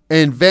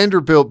and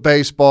Vanderbilt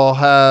baseball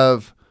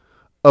have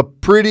a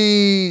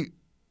pretty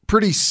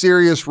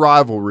serious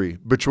rivalry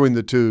between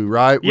the two,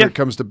 right, when it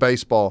comes to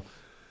baseball.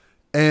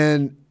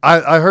 And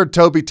I heard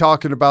Toby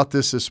talking about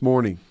this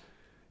morning.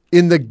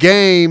 In the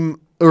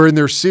game – or in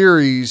their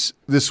series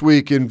this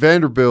week at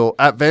Vanderbilt,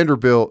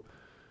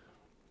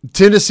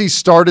 Tennessee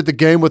started the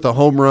game with a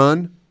home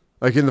run,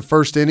 like in the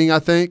first inning, I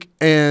think,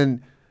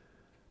 and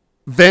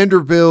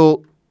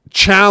Vanderbilt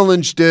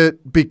challenged it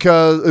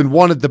and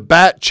wanted the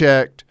bat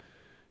checked.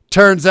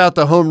 Turns out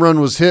the home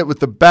run was hit with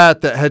the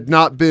bat that had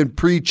not been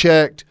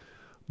pre-checked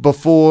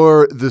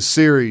before the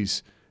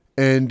series,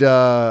 and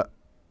the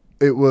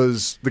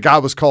guy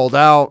was called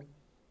out.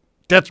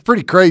 That's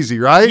pretty crazy,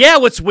 right? Yeah,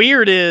 what's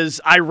weird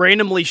is I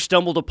randomly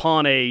stumbled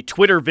upon a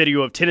Twitter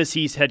video of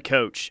Tennessee's head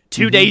coach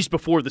 2 days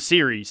before the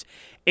series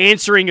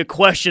answering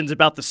questions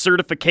about the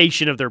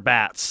certification of their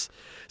bats.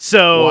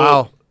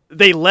 So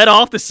they led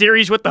off the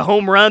series with the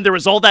home run. There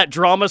was all that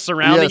drama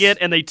surrounding it,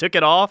 and they took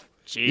it off.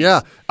 Jeez.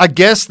 Yeah, I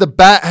guess the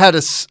bat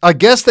I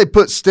guess they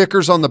put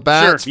stickers on the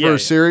bats for a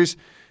series.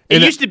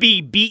 It used to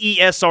be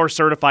BESR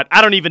certified.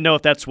 I don't even know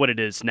if that's what it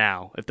is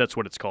now, if that's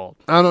what it's called.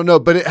 I don't know,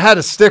 but it had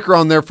a sticker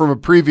on there from a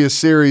previous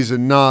series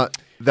and not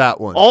that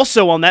one.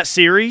 Also on that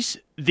series,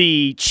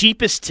 the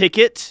cheapest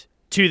ticket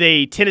to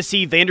the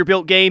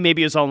Tennessee-Vanderbilt game,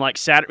 maybe it was on like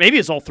Saturday, maybe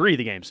it was all 3 of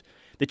the games.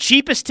 The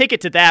cheapest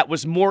ticket to that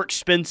was more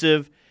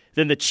expensive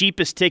than the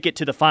cheapest ticket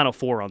to the Final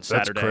Four on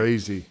Saturday. That's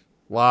crazy.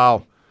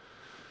 Wow.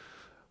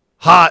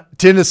 Hot.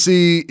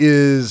 Tennessee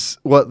is,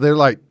 they're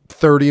like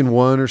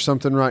 30-1 or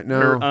something right now.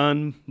 They're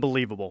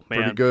unbelievable, man.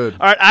 Pretty good.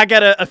 All right, I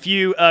got a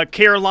few.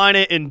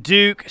 Carolina and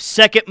Duke,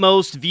 second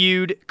most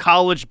viewed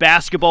college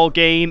basketball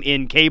game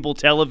in cable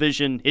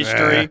television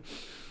history.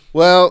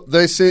 Well,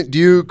 they sent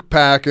Duke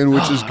packing,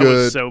 which is That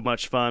good. was so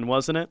much fun,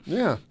 wasn't it?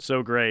 Yeah.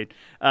 So great.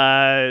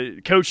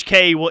 Coach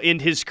K will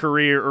ends his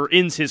career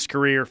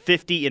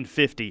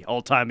 50-50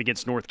 all time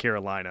against North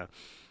Carolina.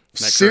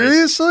 Isn't that crazy?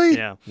 Seriously?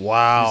 Yeah.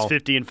 Wow.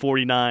 He's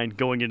 50-49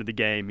 going into the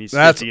game. He's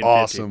That's 50-50.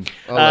 awesome.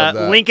 I love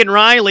that. Lincoln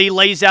Riley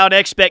lays out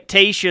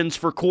expectations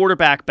for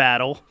quarterback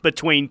battle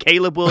between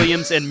Caleb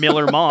Williams and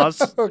Miller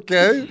Moss.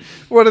 Okay.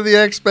 What are the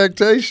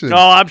expectations?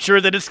 Oh, I'm sure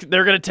that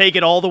they're going to take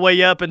it all the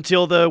way up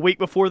until the week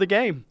before the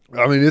game.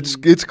 I mean,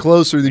 it's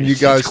closer than you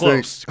guys It's think.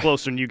 close,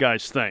 closer than you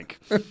guys think.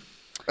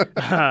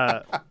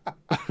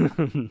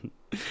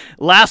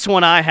 Last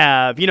one I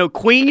have.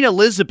 Queen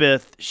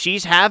Elizabeth,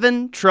 she's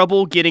having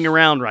trouble getting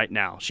around right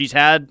now. She's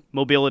had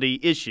mobility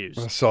issues.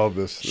 I saw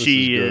this.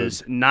 She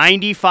is is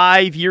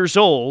 95 years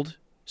old,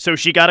 so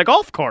she got a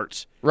golf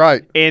cart.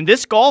 right. And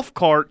this golf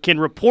cart can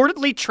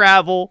reportedly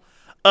travel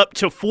up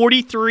to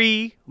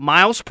 43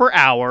 miles per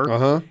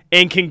hour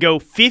and can go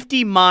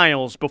 50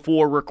 miles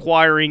before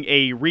requiring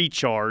a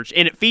recharge.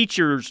 And it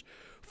features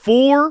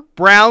 4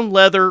 brown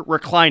leather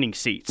reclining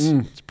seats.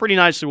 It's a pretty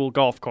nice little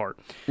golf cart.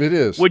 It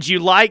is. Would you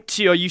like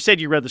to, you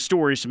said you read the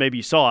story, so maybe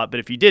you saw it,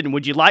 but if you didn't,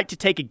 would you like to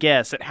take a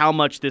guess at how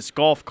much this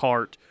golf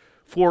cart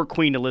for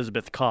Queen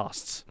Elizabeth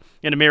costs?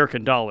 In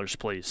American dollars,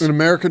 please. In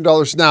American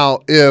dollars. Now,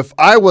 if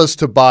I was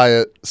to buy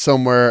it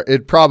somewhere,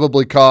 it'd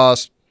probably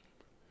cost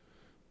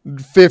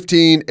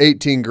 15,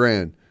 18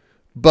 grand.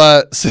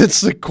 But since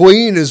the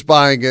Queen is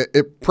buying it,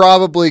 it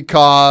probably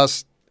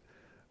costs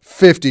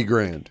 50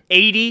 grand.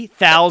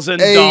 $80,000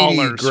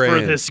 for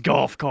 $80,000 this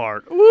golf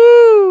cart.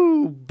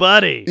 Woo,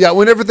 buddy. Yeah,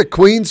 whenever the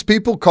Queen's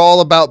people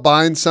call about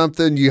buying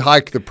something, you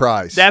hike the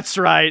price. That's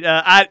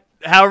right.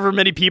 However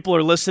many people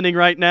are listening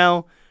right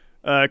now,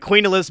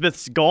 Queen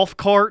Elizabeth's golf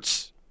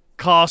carts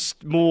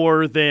cost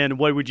more than,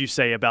 what would you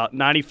say, about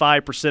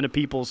 95% of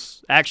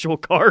people's actual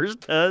cars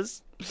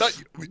does?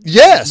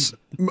 Yes.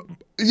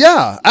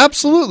 Yeah,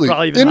 absolutely.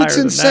 Probably even And higher it's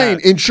than insane.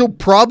 that. And she'll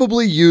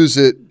probably use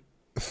it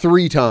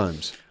 3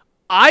 times.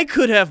 I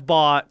could have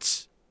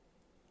bought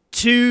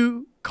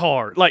 2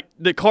 cars. Like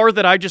the car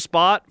that I just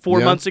bought 4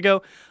 Yeah. months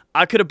ago,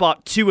 I could have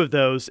bought 2 of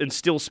those and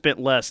still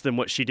spent less than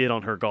what she did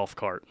on her golf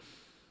cart.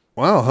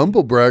 Wow,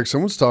 humble brag.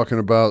 Someone's talking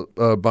about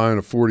buying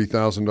a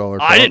 $40,000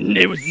 car. I didn't.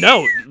 It was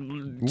south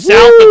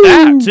of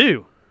that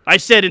too. I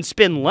said and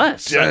spend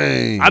less.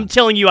 Dang. I'm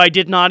telling you, I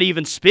did not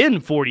even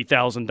spend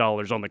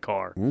 $40,000 on the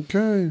car.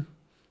 Okay.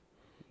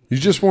 You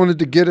just wanted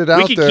to get it We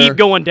out could there. keep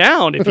going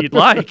down if you'd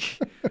like.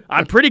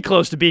 I'm pretty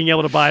close to being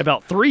able to buy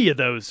about 3 of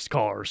those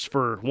cars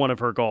for one of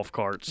her golf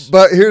carts.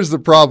 But here's the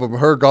problem.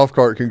 Her golf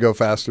cart can go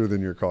faster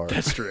than your car.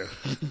 That's true.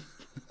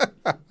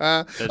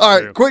 All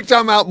right, quick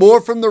timeout. More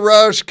from The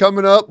Rush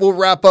coming up. We'll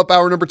wrap up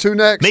hour number 2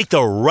 next. Make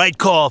the right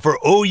call for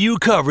OU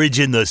coverage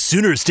in the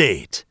Sooner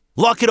State.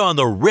 Lock it on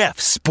the Ref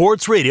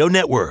Sports Radio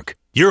Network,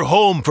 your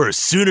home for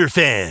Sooner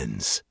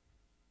fans.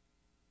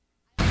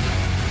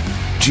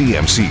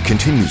 GMC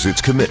continues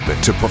its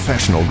commitment to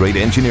professional-grade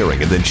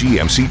engineering in the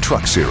GMC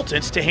Truck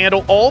Series. To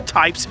handle all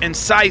types and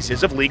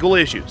sizes of legal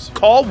issues.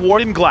 Call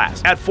Ward &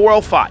 Glass at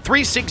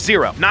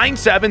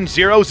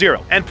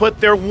 405-360-9700 and put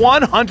their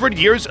 100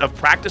 years of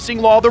practicing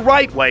law the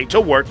right way to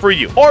work for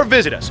you. Or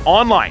visit us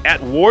online at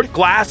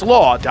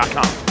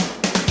wardglasslaw.com.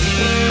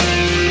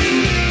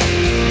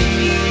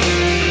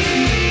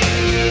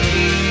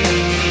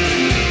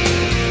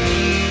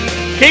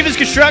 Cavens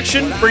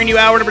Construction, bringing you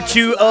hour number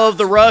 2 of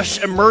The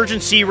Rush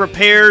Emergency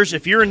Repairs.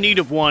 If you're in need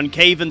of one,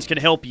 Cavens can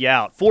help you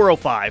out.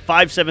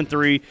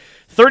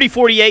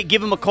 405-573-3048.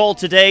 Give them a call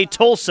today.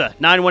 Tulsa,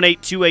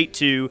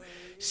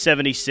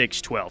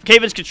 918-282-7612.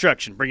 Cavens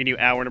Construction, bringing you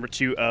hour number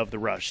 2 of The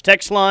Rush.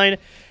 Text line,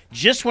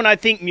 just when I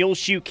think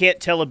Muleshoe can't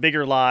tell a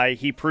bigger lie,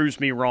 he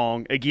proves me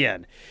wrong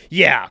again.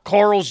 Yeah,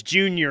 Carls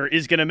Jr.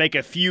 is going to make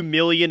a few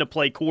million to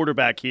play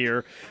quarterback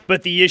here,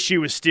 but the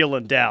issue is still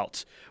in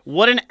doubt.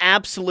 What an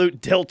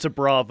absolute Delta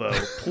Bravo.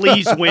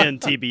 Please win,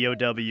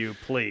 TBOW,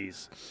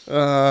 please.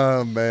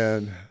 Oh,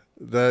 man.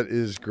 That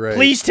is great.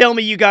 Please tell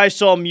me you guys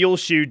saw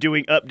Muleshoe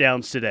doing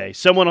up-downs today.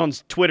 Someone on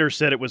Twitter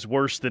said it was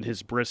worse than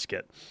his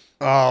brisket.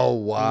 Oh,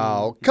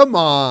 wow. Come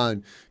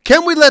on.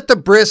 Can we let the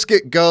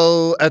brisket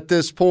go at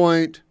this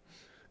point?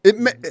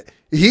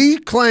 He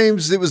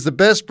claims it was the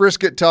best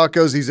brisket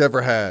tacos he's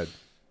ever had.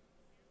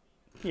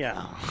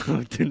 Yeah,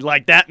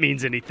 like that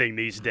means anything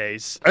these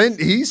days. And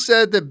he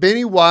said that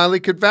Benny Wiley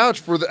could vouch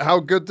for how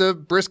good the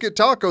brisket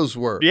tacos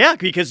were. Yeah,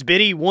 because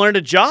Benny wanted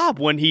a job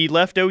when he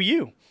left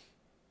OU.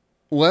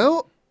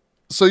 Well,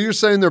 so you're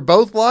saying they're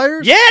both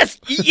liars? Yes,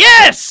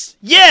 yes,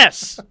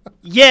 yes,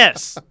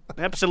 yes.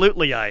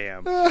 Absolutely I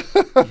am.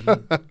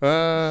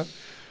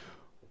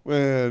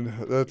 Man,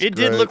 that's It great.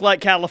 did look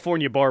like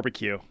California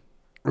barbecue.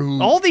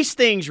 Ooh. All these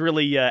things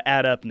really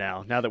add up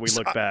now that we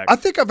look back. I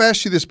think I've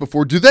asked you this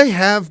before. Do they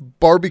have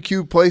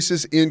barbecue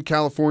places in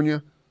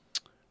California?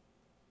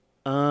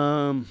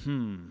 I'm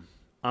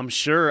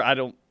sure.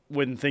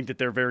 Wouldn't think that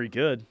they're very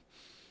good.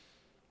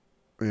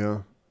 Yeah.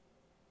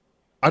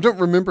 I don't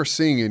remember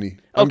seeing any.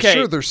 I'm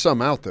sure there's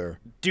some out there.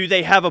 Do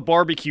they have a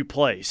barbecue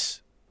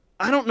place?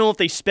 I don't know if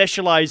they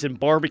specialize in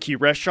barbecue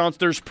restaurants.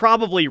 There's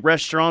probably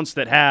restaurants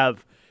that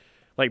have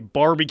like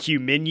barbecue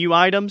menu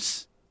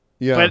items.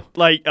 Yeah. But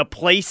like a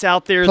place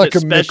out there like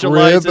that a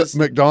specializes. McRib at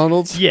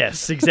McDonald's?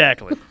 Yes,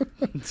 exactly.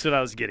 That's what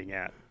I was getting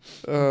at.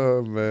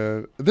 Oh,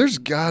 man. There's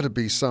got to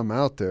be some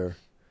out there.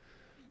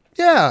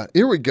 Yeah,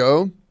 here we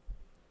go.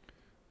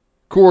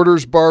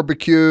 Quarters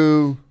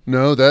Barbecue.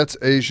 No, that's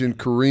Asian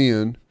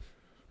Korean.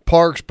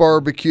 Parks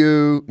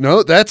Barbecue.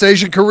 No, that's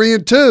Asian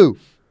Korean too.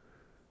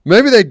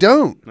 Maybe they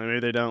don't. Maybe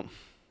they don't.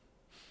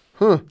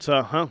 Huh.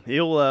 So,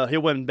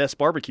 he'll win Best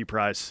Barbecue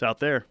prize out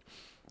there.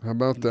 How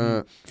about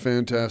that?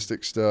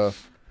 Fantastic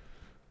stuff.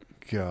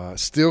 God,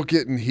 still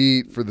getting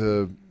heat for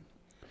the.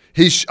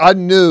 I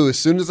knew as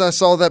soon as I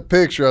saw that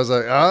picture, I was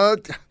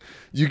like,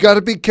 you got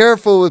to be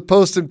careful with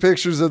posting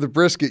pictures of the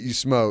brisket you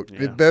smoked.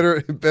 Yeah. It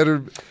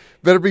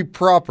better be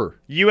proper.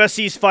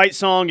 USC's fight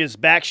song is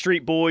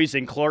Backstreet Boys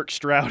and Clark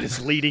Stroud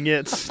is leading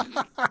it.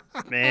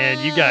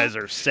 Man, you guys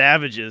are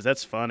savages.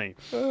 That's funny.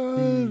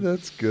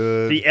 That's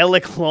good. The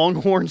Ellick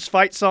Longhorns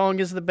fight song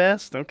is the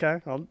best. Okay.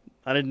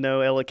 I didn't know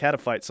Ellick had a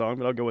fight song,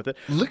 but I'll go with it.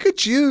 Look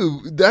at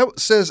you. That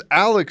says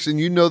Alex, and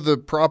you know the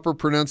proper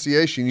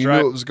pronunciation. You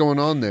know what was going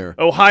on there.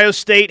 Ohio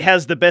State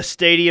has the best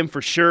stadium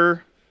for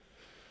sure.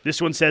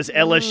 This one says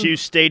LSU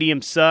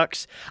Stadium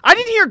sucks. I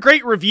didn't hear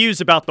great reviews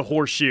about the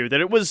Horseshoe,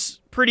 that it was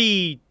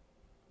pretty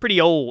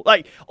old.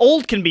 Like,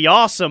 old can be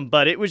awesome,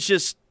 but it was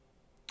just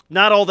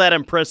not all that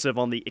impressive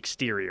on the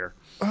exterior.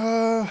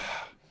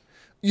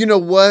 You know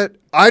what?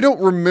 I don't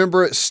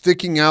remember it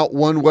sticking out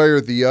one way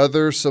or the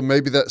other, so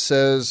maybe that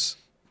says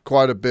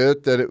quite a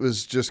bit that it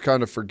was just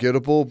kind of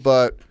forgettable,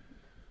 but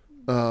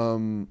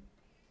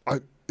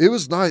it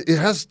was nice. It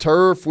has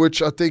turf,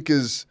 which I think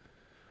is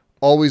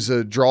always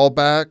a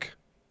drawback.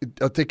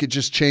 I think it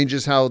just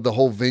changes how the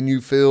whole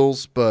venue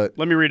feels, but...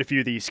 Let me read a few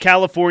of these.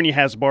 California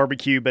has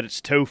barbecue, but it's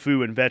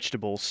tofu and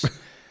vegetables.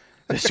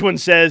 This one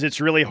says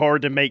it's really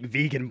hard to make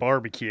vegan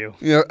barbecue.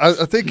 Yeah,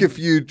 I think if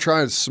you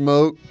try and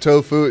smoke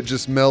tofu, it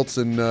just melts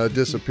and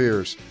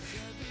disappears.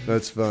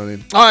 That's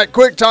funny. All right,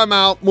 quick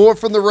timeout. More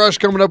from The Rush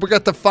coming up. We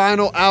got the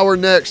final hour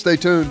next. Stay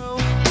tuned.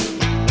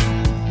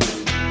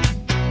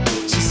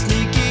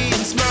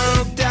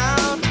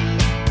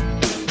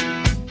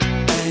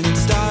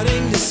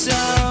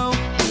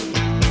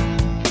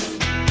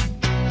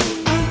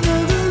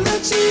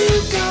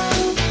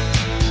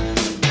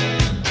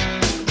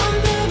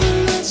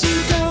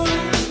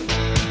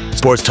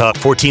 Sports Talk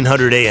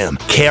 1400 AM,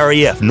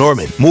 KREF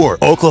Norman, Moore,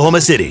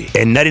 Oklahoma City,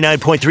 and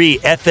 99.3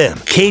 FM,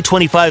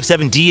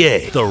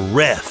 K25-7DA, The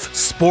Ref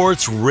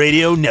Sports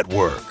Radio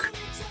Network.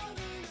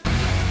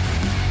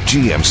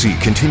 GMC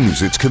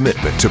continues its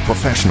commitment to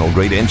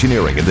professional-grade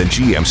engineering in the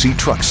GMC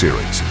Truck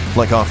Series,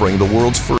 like offering the world's first